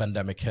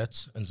pandemic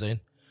hits إنزين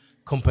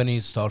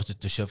companies started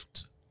to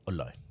shift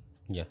online.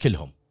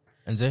 كلهم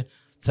إنزين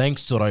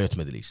thanks to Riot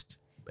Middle East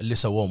اللي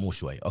سووه مو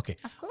شوي. اوكي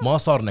ما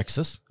صار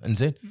نكسس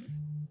إنزين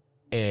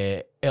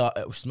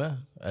وش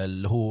اسمه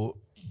اللي هو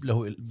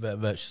شو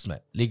اسمه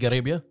ليج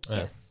ارابيا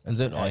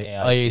إنزين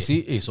اي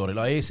سي اي سوري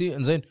الاي اي سي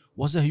إنزين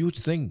was a huge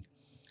thing.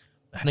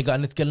 احنا قاعد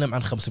نتكلم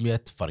عن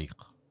 500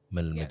 فريق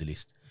من الميدل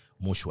ايست,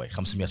 مو شوي.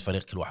 500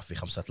 فريق كل واحد فيه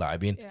 5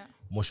 لاعبين,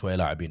 مو شوي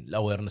لاعبين.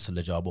 الاويرنس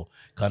اللي جابوا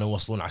كانوا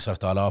يوصلون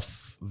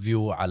 10,000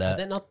 فيو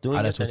على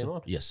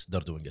تويتر. يس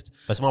they're doing it,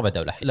 بس ما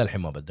بدأوا الى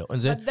الحين ما بدأوا.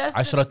 انزين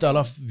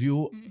 10,000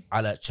 فيو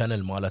على channel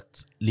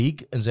مالت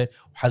ليج. انزين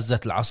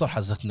وحزت العصر,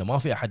 حزت انه ما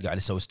في احد قاعد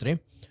يسوي ستريم.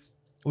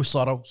 وش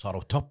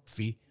صاروا توب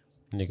في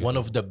one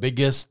of the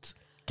biggest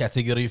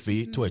category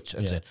في تويتش.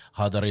 انزين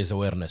هذا ريز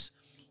اويرنس.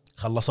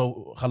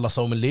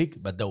 خلصوا من ليج,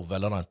 بدأوا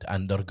فالورانت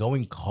and they're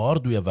going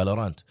hard ويا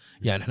فالورانت.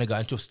 يعني احنا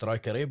قاعد نشوف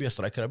سترايك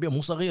ارابيا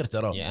مو صغير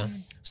ترى.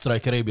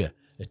 سترايك ارابيا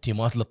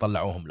التيمات اللي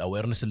طلعوهم,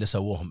 الاويرنس اللي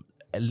سووهم,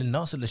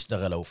 الناس اللي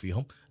اشتغلوا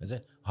فيهم, زين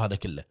هذا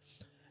كله.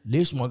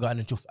 ليش ما قاعد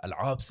نشوف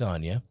العاب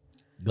ثانيه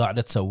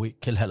قاعده تسوي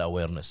كل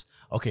هالاويرنس؟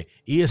 اوكي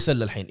اي اس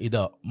ال الحين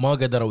اذا ما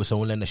قدروا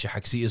يسوون لنا شيء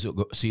حق سي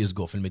اس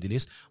جو في الميدل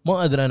ايست,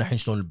 ما ادري انا الحين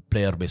شلون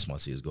البلاير بيس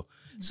مال سي اس جو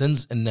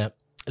سنس ان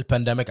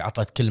البانديميك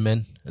عطت كل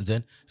من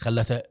زين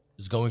خلته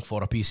is going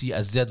for a PC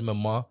ازيد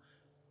مما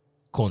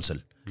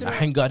كونسل.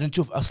 الحين قاعد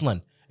نشوف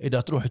اصلا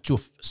اذا تروح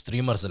تشوف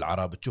ستريمرز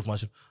العرب تشوف ما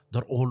they're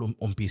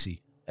all on PC.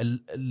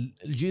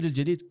 الجيل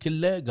الجديد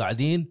كله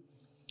قاعدين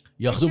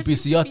ياخذون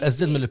بيسيات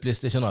ازيد من البلاي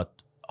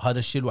ستيشنات. هذا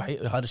الشيء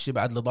الوحيد, هذا الشيء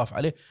بعد اللي ضاف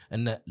عليه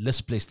ان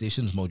less بلاي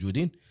ستيشنز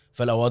موجودين,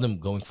 فالاوادم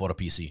going for a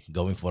PC.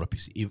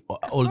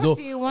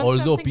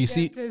 although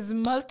PC is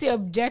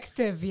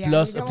multi-objective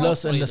يعني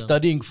plus and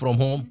studying from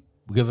home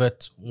give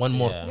it one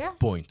more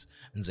point.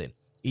 زين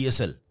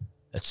ESL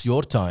it's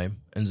your time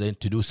انزين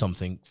to do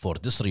something for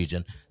this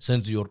region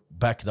since you're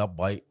backed up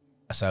by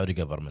a Saudi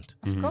government.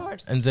 Of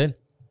course. انزين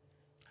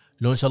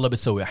لو ان شاء الله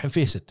بتسوي الحين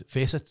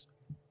فيست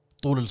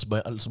طول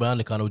الصبيان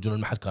اللي كانوا يجون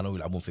المحل كانوا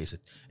يلعبون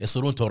فيست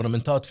يصيرون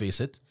تورنمنتات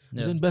فيست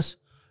زين بس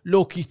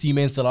لوكي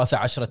تيمين 3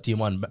 10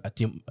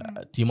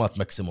 تيمات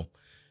ماكسيموم.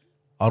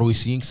 Are we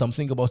seeing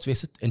something about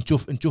فيست؟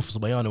 نشوف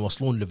صبيان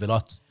يوصلون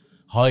ليفلات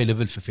هاي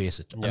ليفل في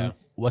فيست.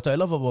 What I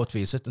love about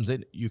فيست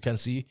انزين you can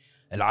see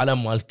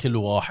العلم مال كل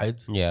واحد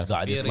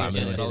قاعد يطلع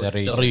من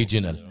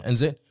الريجنال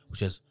انزين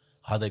وش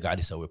هذا قاعد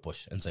يسوي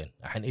بوش. انزين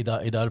الحين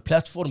اذا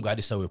البلاتفورم قاعد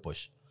يسوي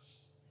بوش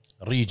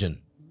region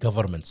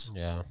governments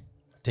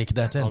take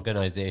that in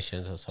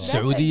organizations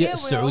السعودية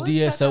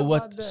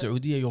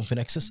يوم في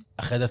نكسس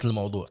أخذت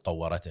الموضوع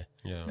طورته.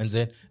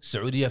 إنزين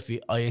السعودية في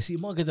IAC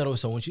ما قدروا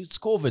يسوون شيء. It's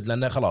COVID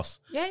لأنه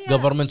خلاص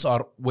governments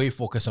are way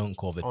focused on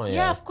COVID.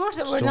 Yeah, of course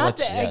we're not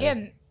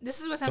again. This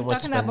is what I'm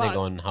talking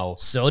about.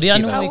 السعودية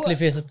عنده weekly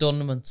face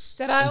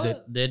tournaments.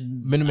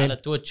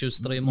 من تويتش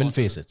وستريم من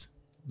فيست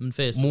من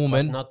فيس مو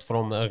من not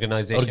from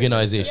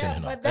organization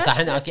هنا. بس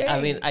الحين I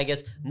mean I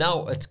guess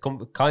now it's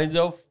kind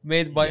of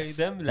made by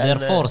them. They're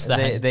forced.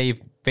 They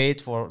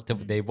paid for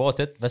they bought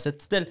it but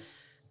it's still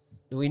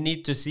we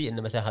need to see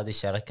إن مثلا هذه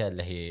الشركة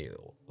اللي هي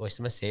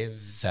واسمها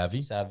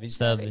Savvy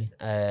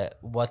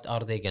what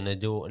are they gonna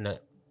do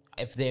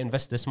if they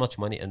invest this much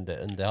money in the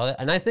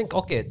and I think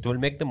okay it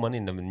will make them money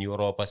in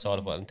Europe sort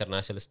of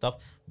international stuff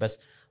but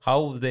how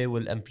they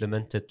will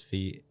implement it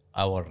في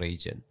our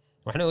region.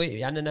 وإحنا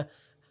يعني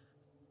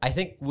I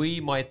think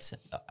we might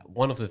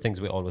one of the things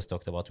we always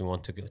talked about we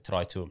want to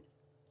try to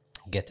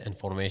get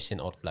information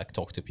or like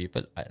talk to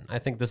people. I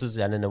think this is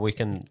and we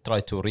can try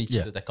to reach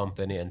to the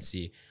company and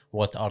see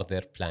what are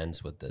their plans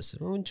with this.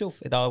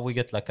 ونشوف إذا we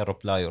get like a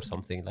reply or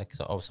something like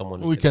or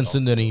someone we can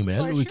send an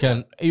email we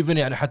can even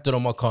يعني حتى لو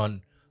ما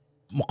كان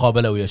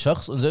مقابلة ويا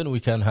شخص زين we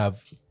can have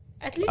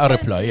at least a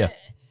reply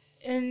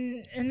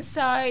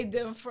inside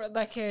for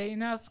like you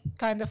know it's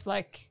kind of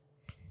like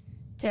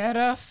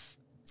تعرف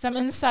some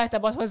insight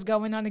about what's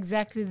going on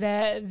exactly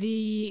the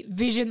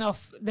vision of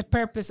the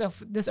purpose of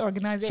this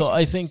organization. So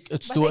I think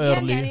it's too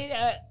early.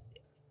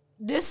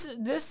 This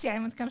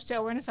when it comes to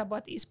awareness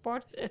about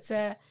esports, it's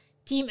a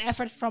team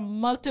effort from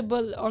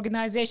multiple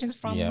organizations,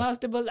 from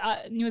multiple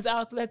news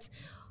outlets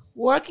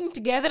working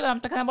together. I'm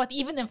talking about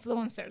even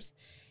influencers.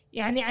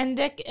 يعني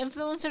عندك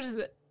influencers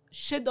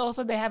should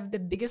also they have the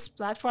biggest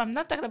platform. I'm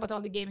not talking about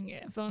all the gaming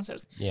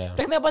influencers. I'm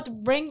talking about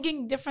bringing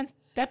different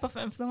type of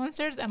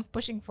influencers and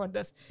pushing for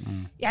this.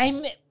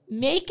 يعني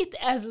make it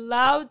as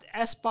loud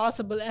as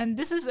possible and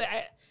this is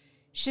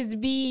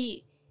should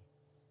be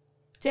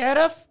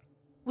تعرف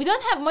we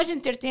don't have much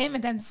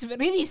entertainment and it's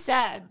really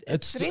sad.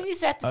 It's really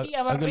sad to see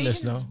our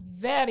region is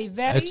very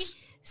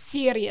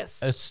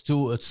serious. It's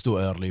too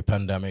early.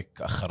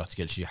 Pandemic أخرت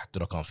كل شيء حتى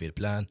لو كان في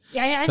البلان.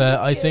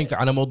 I think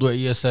على موضوع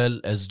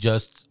ESL is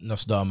just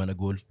نفس دائما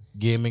أقول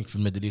gaming في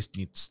الميدل إيست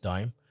needs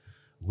time.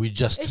 We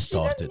just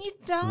started.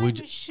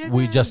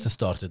 We just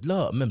started.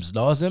 لا ممز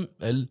لازم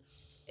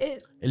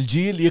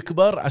الجيل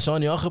يكبر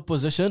عشان ياخذ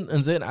بوزيشن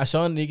انزين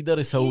عشان يقدر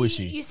يسوي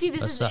شيء. You see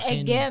this is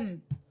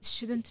again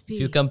shouldn't be.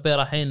 If you compare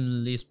الحين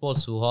الاي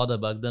سبورتس وهذا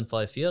back then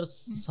 5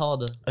 years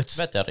هذا it's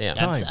better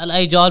يعني تسأل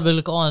اي جال بيقول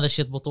لك انا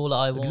دشيت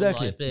بطولة I won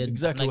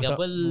exactly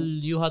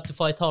قبل you had to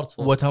fight hard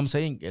for. What I'm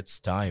saying it's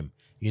time.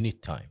 You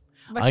need time.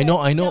 But I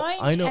know and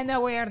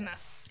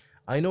awareness.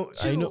 I know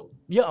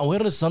yeah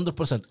awareness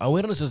 100%.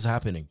 Awareness is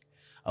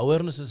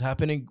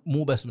happening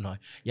مو بس من هاي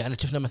يعني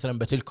شفنا مثلا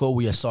باتلكو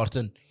ويا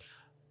سارتن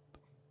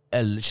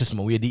شو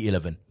اسمه ويا دي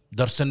 11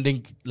 they're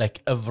sending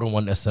like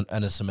everyone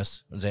an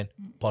SMS زين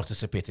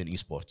participate in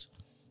esports.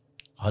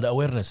 هذا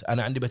awareness.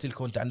 أنا عندي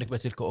باتلكو أنت عندك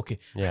باتلكو okay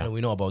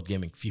we know about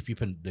gaming في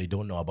people they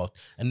don't know about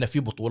إن في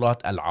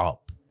بطولات ألعاب.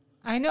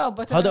 I know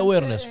but هذا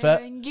awareness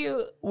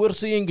we're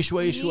seeing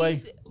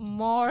شوي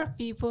more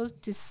people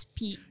to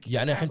speak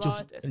يعني الحين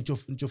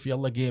نشوف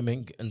يلا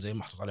gaming إنزين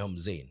محطوط عليهم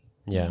زين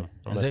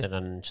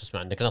مثلا شو اسمه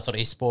عندك نصر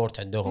اي سبورت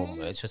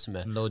عندهم شو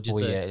اسمه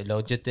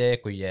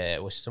لوجيتك ويا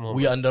وش اسمهم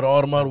ويا اندر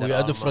ارمر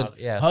ويا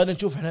ديفرنت هذا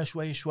نشوف احنا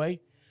شوي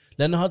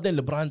لان هذين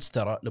البراندز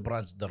ترى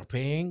البراندز they're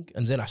paying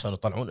انزين عشان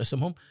يطلعون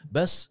اسمهم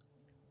بس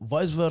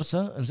فايس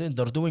فيرسا انزين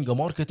they're doing a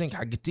marketing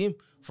حق التيم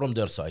from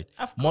their side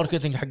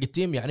marketing حق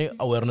التيم يعني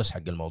awareness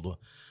حق الموضوع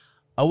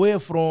away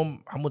from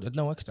حمود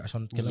عندنا وقت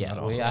عشان نتكلم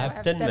عن we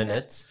have 10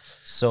 minutes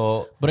so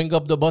bring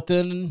up the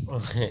button.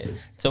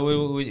 So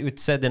we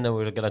said that we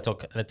were going to talk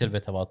a little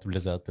bit about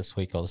Blizzard this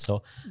week also.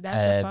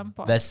 That's a fun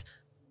part. But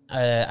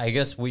I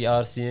guess we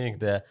are seeing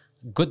the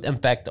good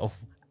impact of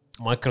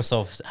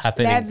Microsoft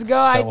happening. Let's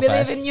go. I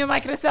believe in you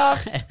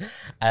Microsoft.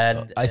 And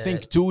I think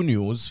 2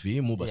 news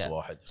فيه مو بس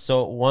واحد.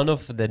 So one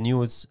of the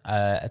news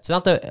it's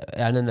not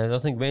يعني I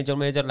don't think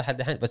major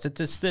لحد الحين but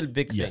it's still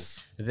big thing.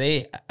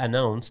 They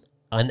announced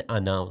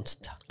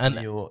unannounced.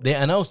 They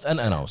announced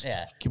unannounced.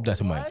 Keep that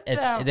in mind.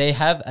 They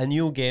have a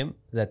new game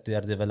that they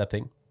are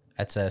developing.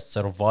 It's a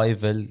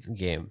survival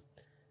game.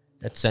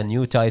 it's a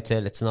new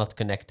title, it's not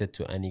connected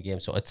to any game,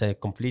 so it's a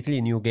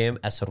completely new game,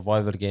 a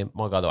survival game.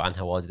 ما قالوا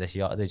عنها واجد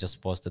أشياء. They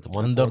just posted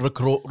one. And they're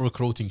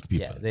recruiting people.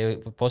 Yeah, they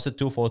posted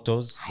 2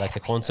 photos, like a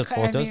concept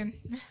photos.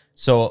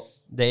 So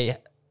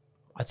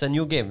it's a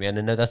new game,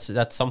 and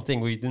that's something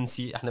we didn't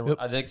see. I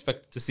didn't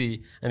expect to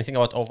see anything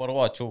about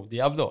Overwatch or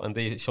Diablo, and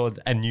they showed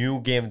a new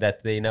game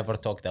that they never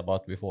talked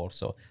about before.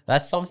 So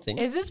that's something.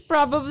 Is it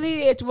probably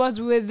it was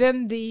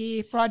within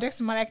the projects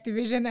from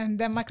Activision, and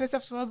then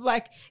Microsoft was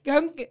like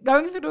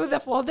going through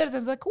the folders and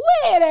was like,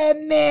 wait a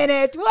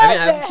minute, what?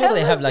 I'm sure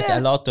they have like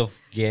a lot of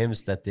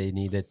games that they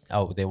needed.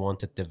 They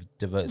wanted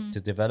to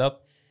develop,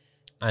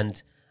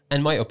 and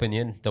in my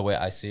opinion, the way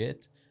I see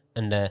it,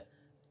 and.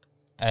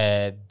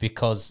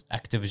 Because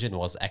Activision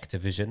was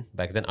Activision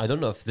back then. I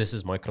don't know if this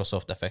is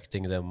Microsoft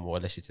affecting them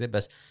ولا شيء كذا,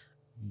 بس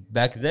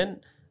back then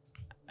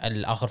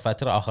الآخر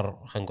فترة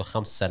آخر خلينا نقول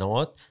 5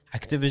 سنوات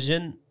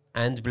Activision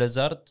and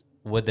Blizzard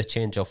with the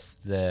change of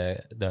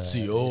the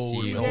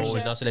CEO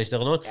والناس اللي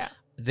يشتغلون,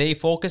 they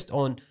focused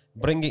on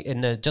bringing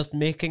in just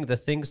making the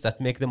things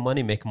that make them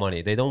make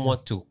money. They don't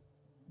want to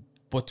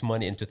put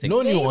money into things.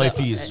 No new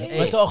IPs.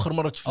 متى آخر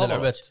مرة شفنا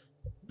لعبة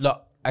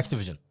لا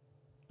Activision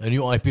a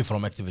new IP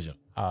from Activision?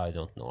 I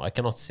don't know. I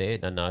cannot say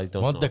it, and I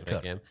don't know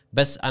the game.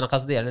 بس أنا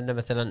قصدي على إنه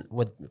مثلاً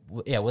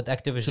with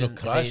Activision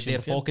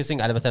they're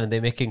focusing على مثلاً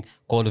they're making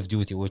Call of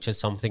Duty, which is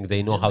something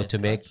they know how to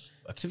make.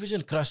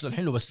 Activision crash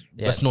للحين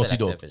بس Naughty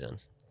Dog.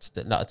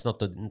 لا,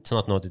 it's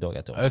not Naughty Dog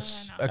at all.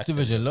 It's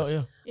Activision.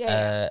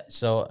 لا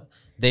so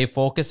they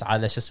focus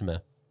على شو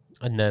اسمه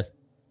إنه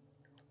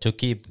to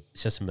keep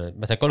شو اسمه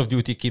مثلا Call of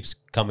Duty keeps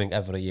coming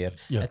every year.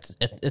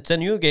 It's a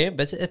new game,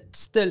 but it's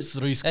still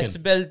it's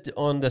built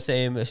on the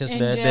same شو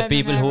اسمه the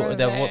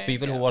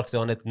people who worked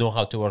on it know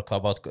how to work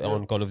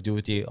on Call of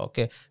Duty.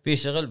 Okay, في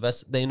شغل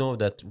بس they know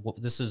that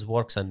this is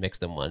works and makes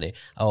them money.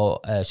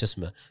 أو شو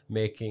اسمه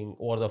making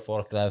World of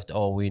Warcraft.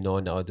 Oh, we know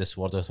now this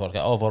World of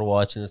Warcraft.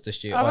 Overwatch and this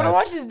shit.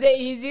 Overwatch is the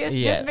easiest.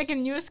 Just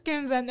making new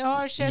skins and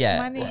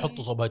money.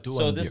 وحطوا صبايتو.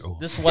 So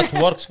this what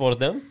works for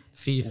them.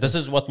 This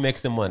is what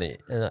makes them money.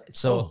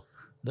 So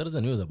there is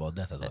a news about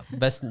that as well.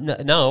 But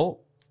now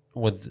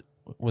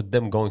with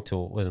them going to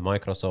with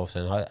Microsoft,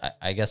 and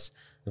I guess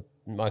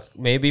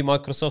maybe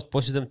Microsoft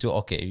pushes them to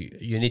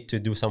you need to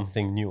do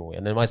something new,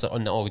 and then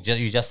Microsoft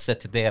you just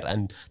sit there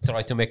and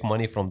try to make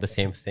money from the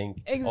same thing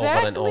over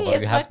and over.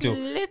 It's you have to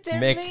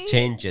make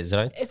changes,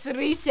 right? It's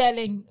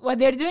reselling. What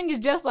they're doing is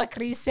just like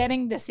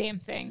reselling the same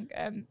thing,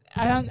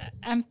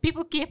 and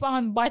people keep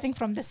on biting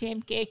from the same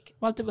cake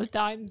multiple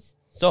times.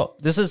 So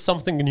this is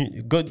something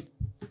good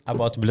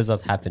about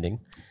Blizzard happening,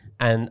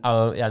 and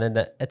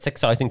it's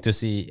exciting to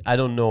see. I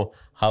don't know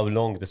how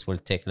long this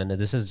will take, and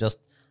this is just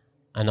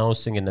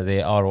announcing and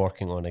they are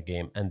working on a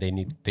game and they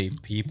need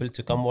people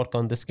to come work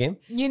on this game,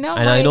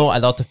 and I know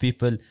a lot of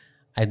people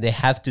and they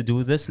have to do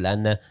this,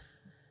 and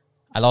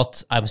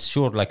I'm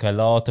sure like a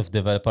lot of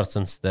developers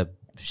since the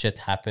shit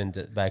happened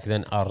back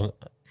then are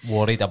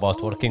worried about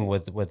working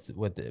with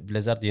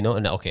Blizzard,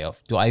 and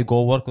do I go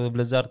work with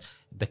Blizzard?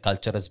 The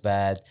culture is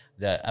bad,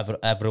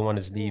 everyone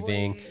is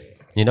leaving.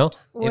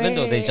 Even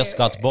though they just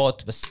got bought,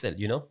 but still,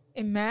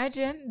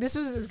 Imagine, this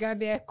is going to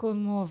be a cool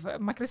move.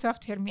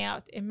 Microsoft, hear me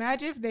out.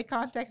 Imagine if they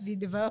contact the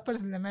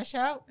developers in the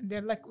Masha and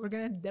they're like, we're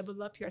going to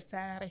double up your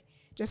salary.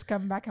 Just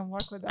come back and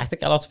work with us. I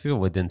think a lot of people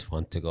wouldn't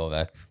want to go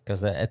back because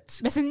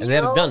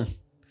they're done.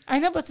 I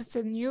know, but it's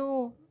a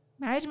new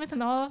management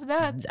and all of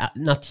that.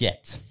 Not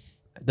yet.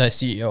 The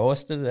CEO is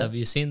still there. Have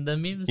you seen the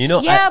memes?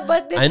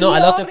 But the I know CEO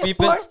a lot of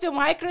people reports to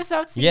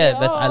Microsoft CEO. Yeah,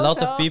 but a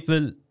lot of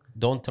people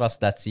don't trust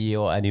that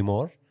CEO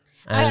anymore.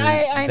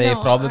 And they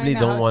probably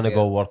don't want to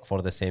go work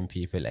for the same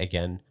people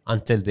again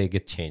until they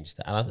get changed.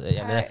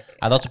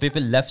 A lot of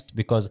people left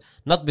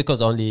not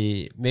because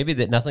only maybe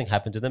nothing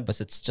happened to them, but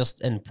it's just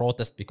in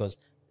protest because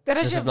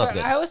this is not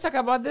good. I always talk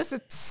about this.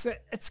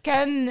 It's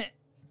can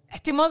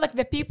احتمال like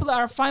the people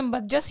are fine,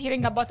 but just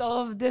hearing about all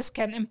of this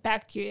can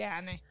impact you.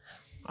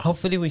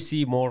 Hopefully we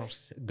see more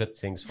good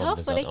things from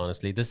Blizzard.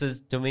 Honestly, this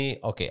is to me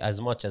as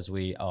much as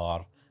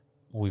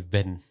we've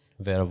been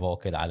very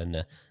vocal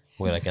على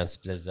we're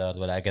against Blizzard,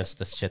 we're against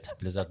the shit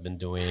Blizzard been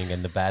doing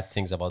and the bad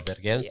things about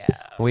their games.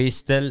 We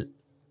still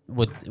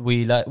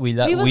we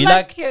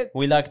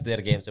like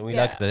their games, and we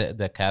like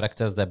the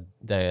characters,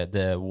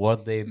 the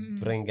world they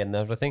bring and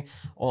everything.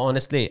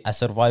 Honestly, a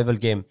survival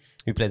game,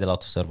 we played a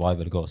lot of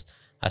Survival Ghost.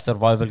 A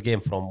survival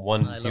game from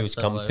one huge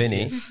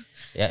company.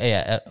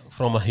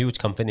 From a huge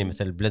company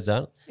مثل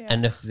Blizzard.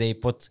 And if they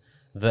put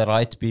the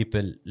right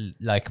people,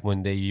 like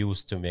when they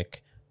used to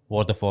make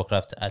World of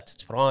Warcraft at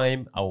its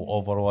prime, or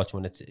Overwatch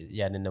when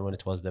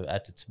it was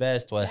at its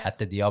best, or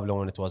حتى Diablo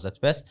when it was at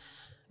best.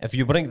 If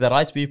you bring the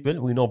right people,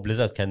 we know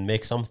Blizzard can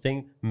make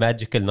something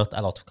magical. Not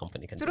a lot of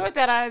company can. True,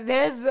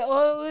 there is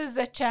always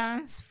a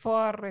chance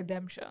for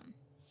redemption.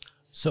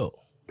 So,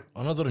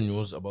 another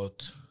news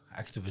about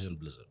Activision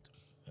Blizzard.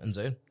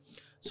 And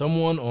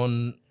someone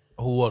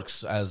who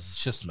works as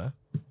Shisma,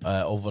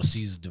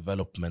 overseas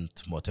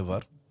development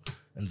whatever.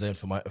 And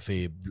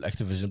في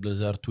Activision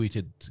Blizzard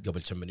tweeted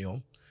قبل كم من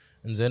يوم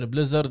And then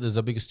Blizzard is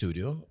a big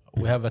studio.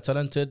 We have a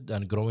talented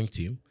and growing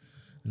team.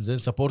 And then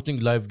supporting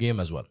live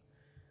games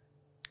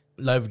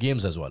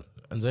as well.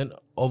 And then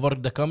over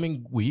the coming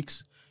weeks,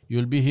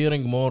 you'll be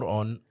hearing more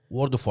on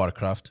World of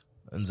Warcraft,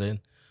 and then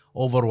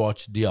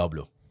Overwatch,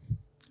 Diablo.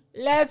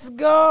 Let's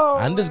go.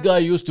 And this guy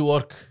used to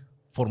work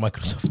for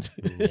Microsoft.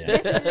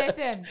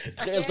 listen.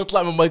 تخيل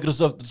تطلع من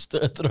مايكروسوفت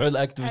تروح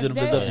لأكتيفيجن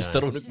بليزرد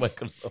يشترونك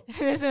مايكروسوفت.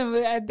 Listen,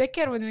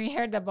 أتذكر when we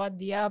heard about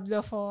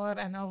Diablo 4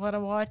 and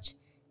Overwatch,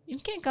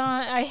 يمكن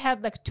كان I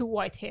had like 2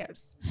 white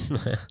hairs.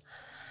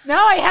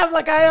 Now I have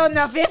like I don't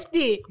know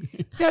 50.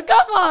 So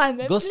come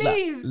on,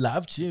 please.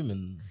 لعبت شيء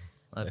من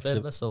I played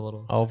بس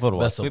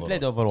Overwatch. We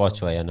played Overwatch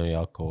شوية أنا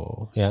وياك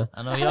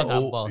أنا وياك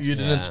عباس. You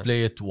didn't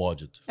play it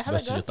واجد.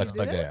 بس اللي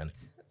طقطقة يعني.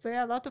 Play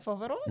a lot of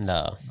Overwatch?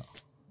 No.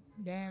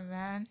 Damn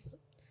man.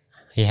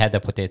 He had a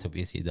potato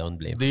PC, don't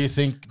blame. Do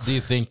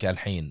you think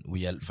الحين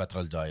ويا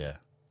الفترة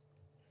الجاية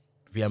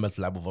في أمل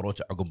تلعب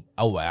Overwatch عقب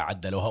أو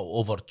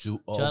عدلوها over to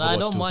I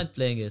don't mind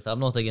playing it. I'm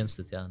not against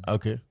it يعني.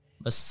 Okay.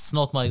 بس it's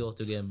not my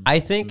go-to game. I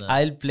think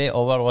I'll play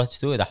Overwatch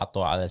 2 إذا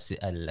حطوه على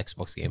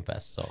الXbox Game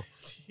Pass. So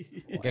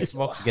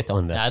Xbox get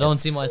on that. I don't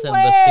see myself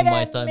investing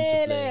my time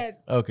to play.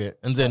 Okay.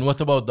 And then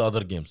what about the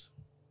other games?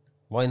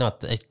 Why not?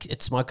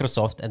 It's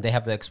Microsoft and they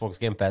have the Xbox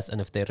Game Pass, and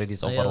if they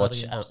release Overwatch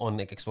on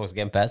the Xbox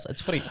Game Pass,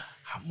 it's free.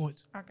 حمود.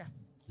 Okay.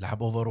 لعب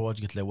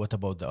Overwatch قلت له what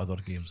about the other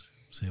games?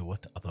 Say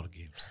what other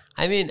games?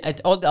 I mean,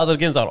 all the other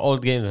games are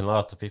old games and a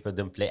lot of people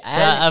don't play.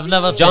 I've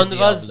never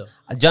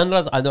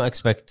genres. I don't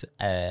expect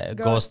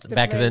Ghost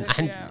back then. It,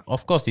 And yeah.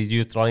 of course,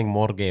 you're trying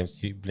more games.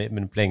 You've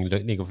been playing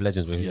League of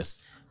Legends, which Yes.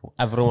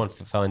 everyone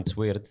found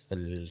weird في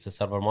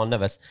السيرفر مالنا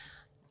بس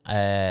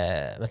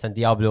مثلا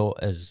Diablo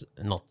is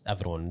not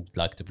everyone would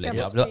like to play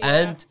Diablo,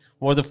 and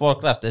World of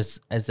Warcraft is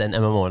an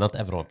MMO. Not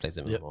everyone plays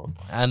MMO.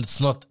 And it's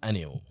not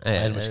new.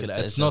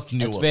 المشكلة it's not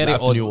new. It's very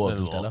old. New world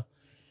انت لا.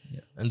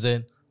 And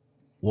then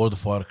World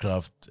of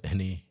Warcraft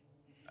هني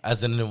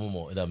as an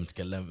MMO إذا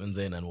بنتكلم and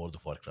then and World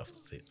of Warcraft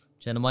تصير.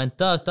 عشان ما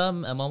انتهى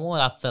تم MMO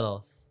لعب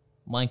 3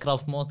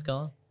 Minecraft مود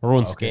كان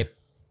RuneScape.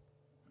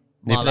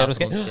 ما play لعب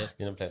RuneScape? RuneScape.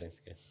 You don't play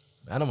RuneScape.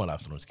 أنا ما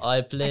لعبت RuneScape. I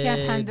I can't played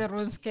handle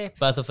RuneScape.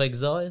 Path of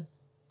Exile.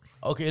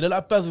 Okay إذا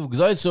لعب Path of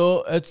Exile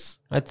so it's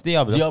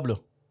Diablo.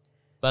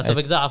 Path of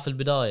Exile في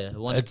البداية.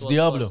 It's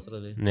Diablo.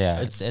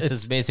 Yeah, it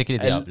is basically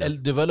Diablo.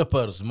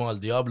 Developers مال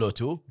Diablo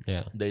 2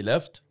 Yeah. they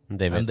left and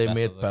they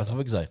made Path of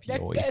Exile.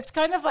 It's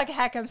kind of like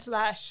hack and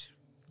slash.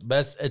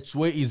 بس it's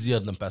way easier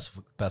than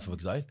Path of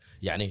Exile.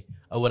 يعني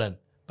أولاً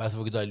Path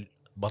of Exile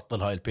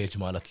بطل هاي البيج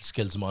مالت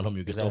السكيلز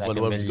مالهم you get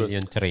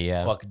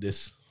overwhelmed fuck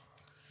this.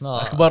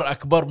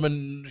 أكبر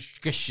من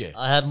كشة.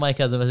 I had my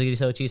cousin بس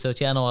يقول يسوي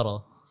شيء أنا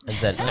وراه.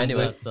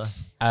 Anyway,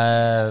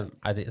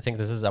 I think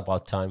this is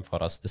about time for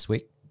us this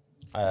week.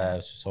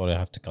 Sorry, I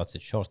have to cut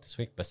it short this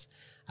week, but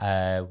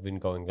we've been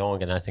going long,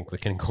 and I think we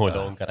can go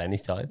longer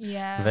anytime.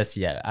 Yeah. But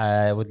yeah,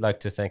 I would like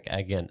to thank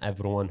again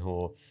everyone who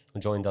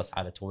joined us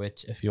at Twitch.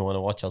 If you want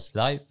to watch us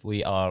live, we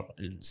are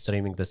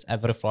streaming this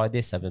every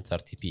Friday,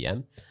 7:30 p.m.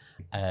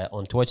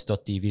 On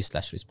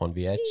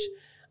twitch.tv/respawnvh.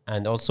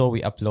 And also we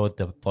upload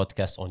the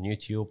podcast on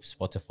YouTube,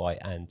 Spotify,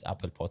 and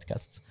Apple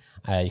Podcasts.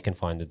 You can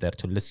find it there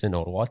to listen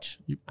or watch.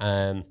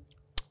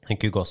 Thank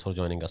you guys for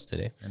joining us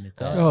today.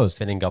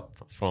 Filling up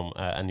from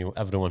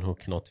everyone who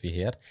cannot be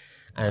here.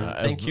 And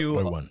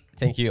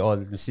thank you all.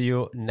 See you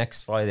next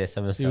Friday,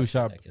 7:30. See you,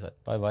 Shab.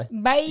 Bye bye.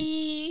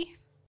 Bye.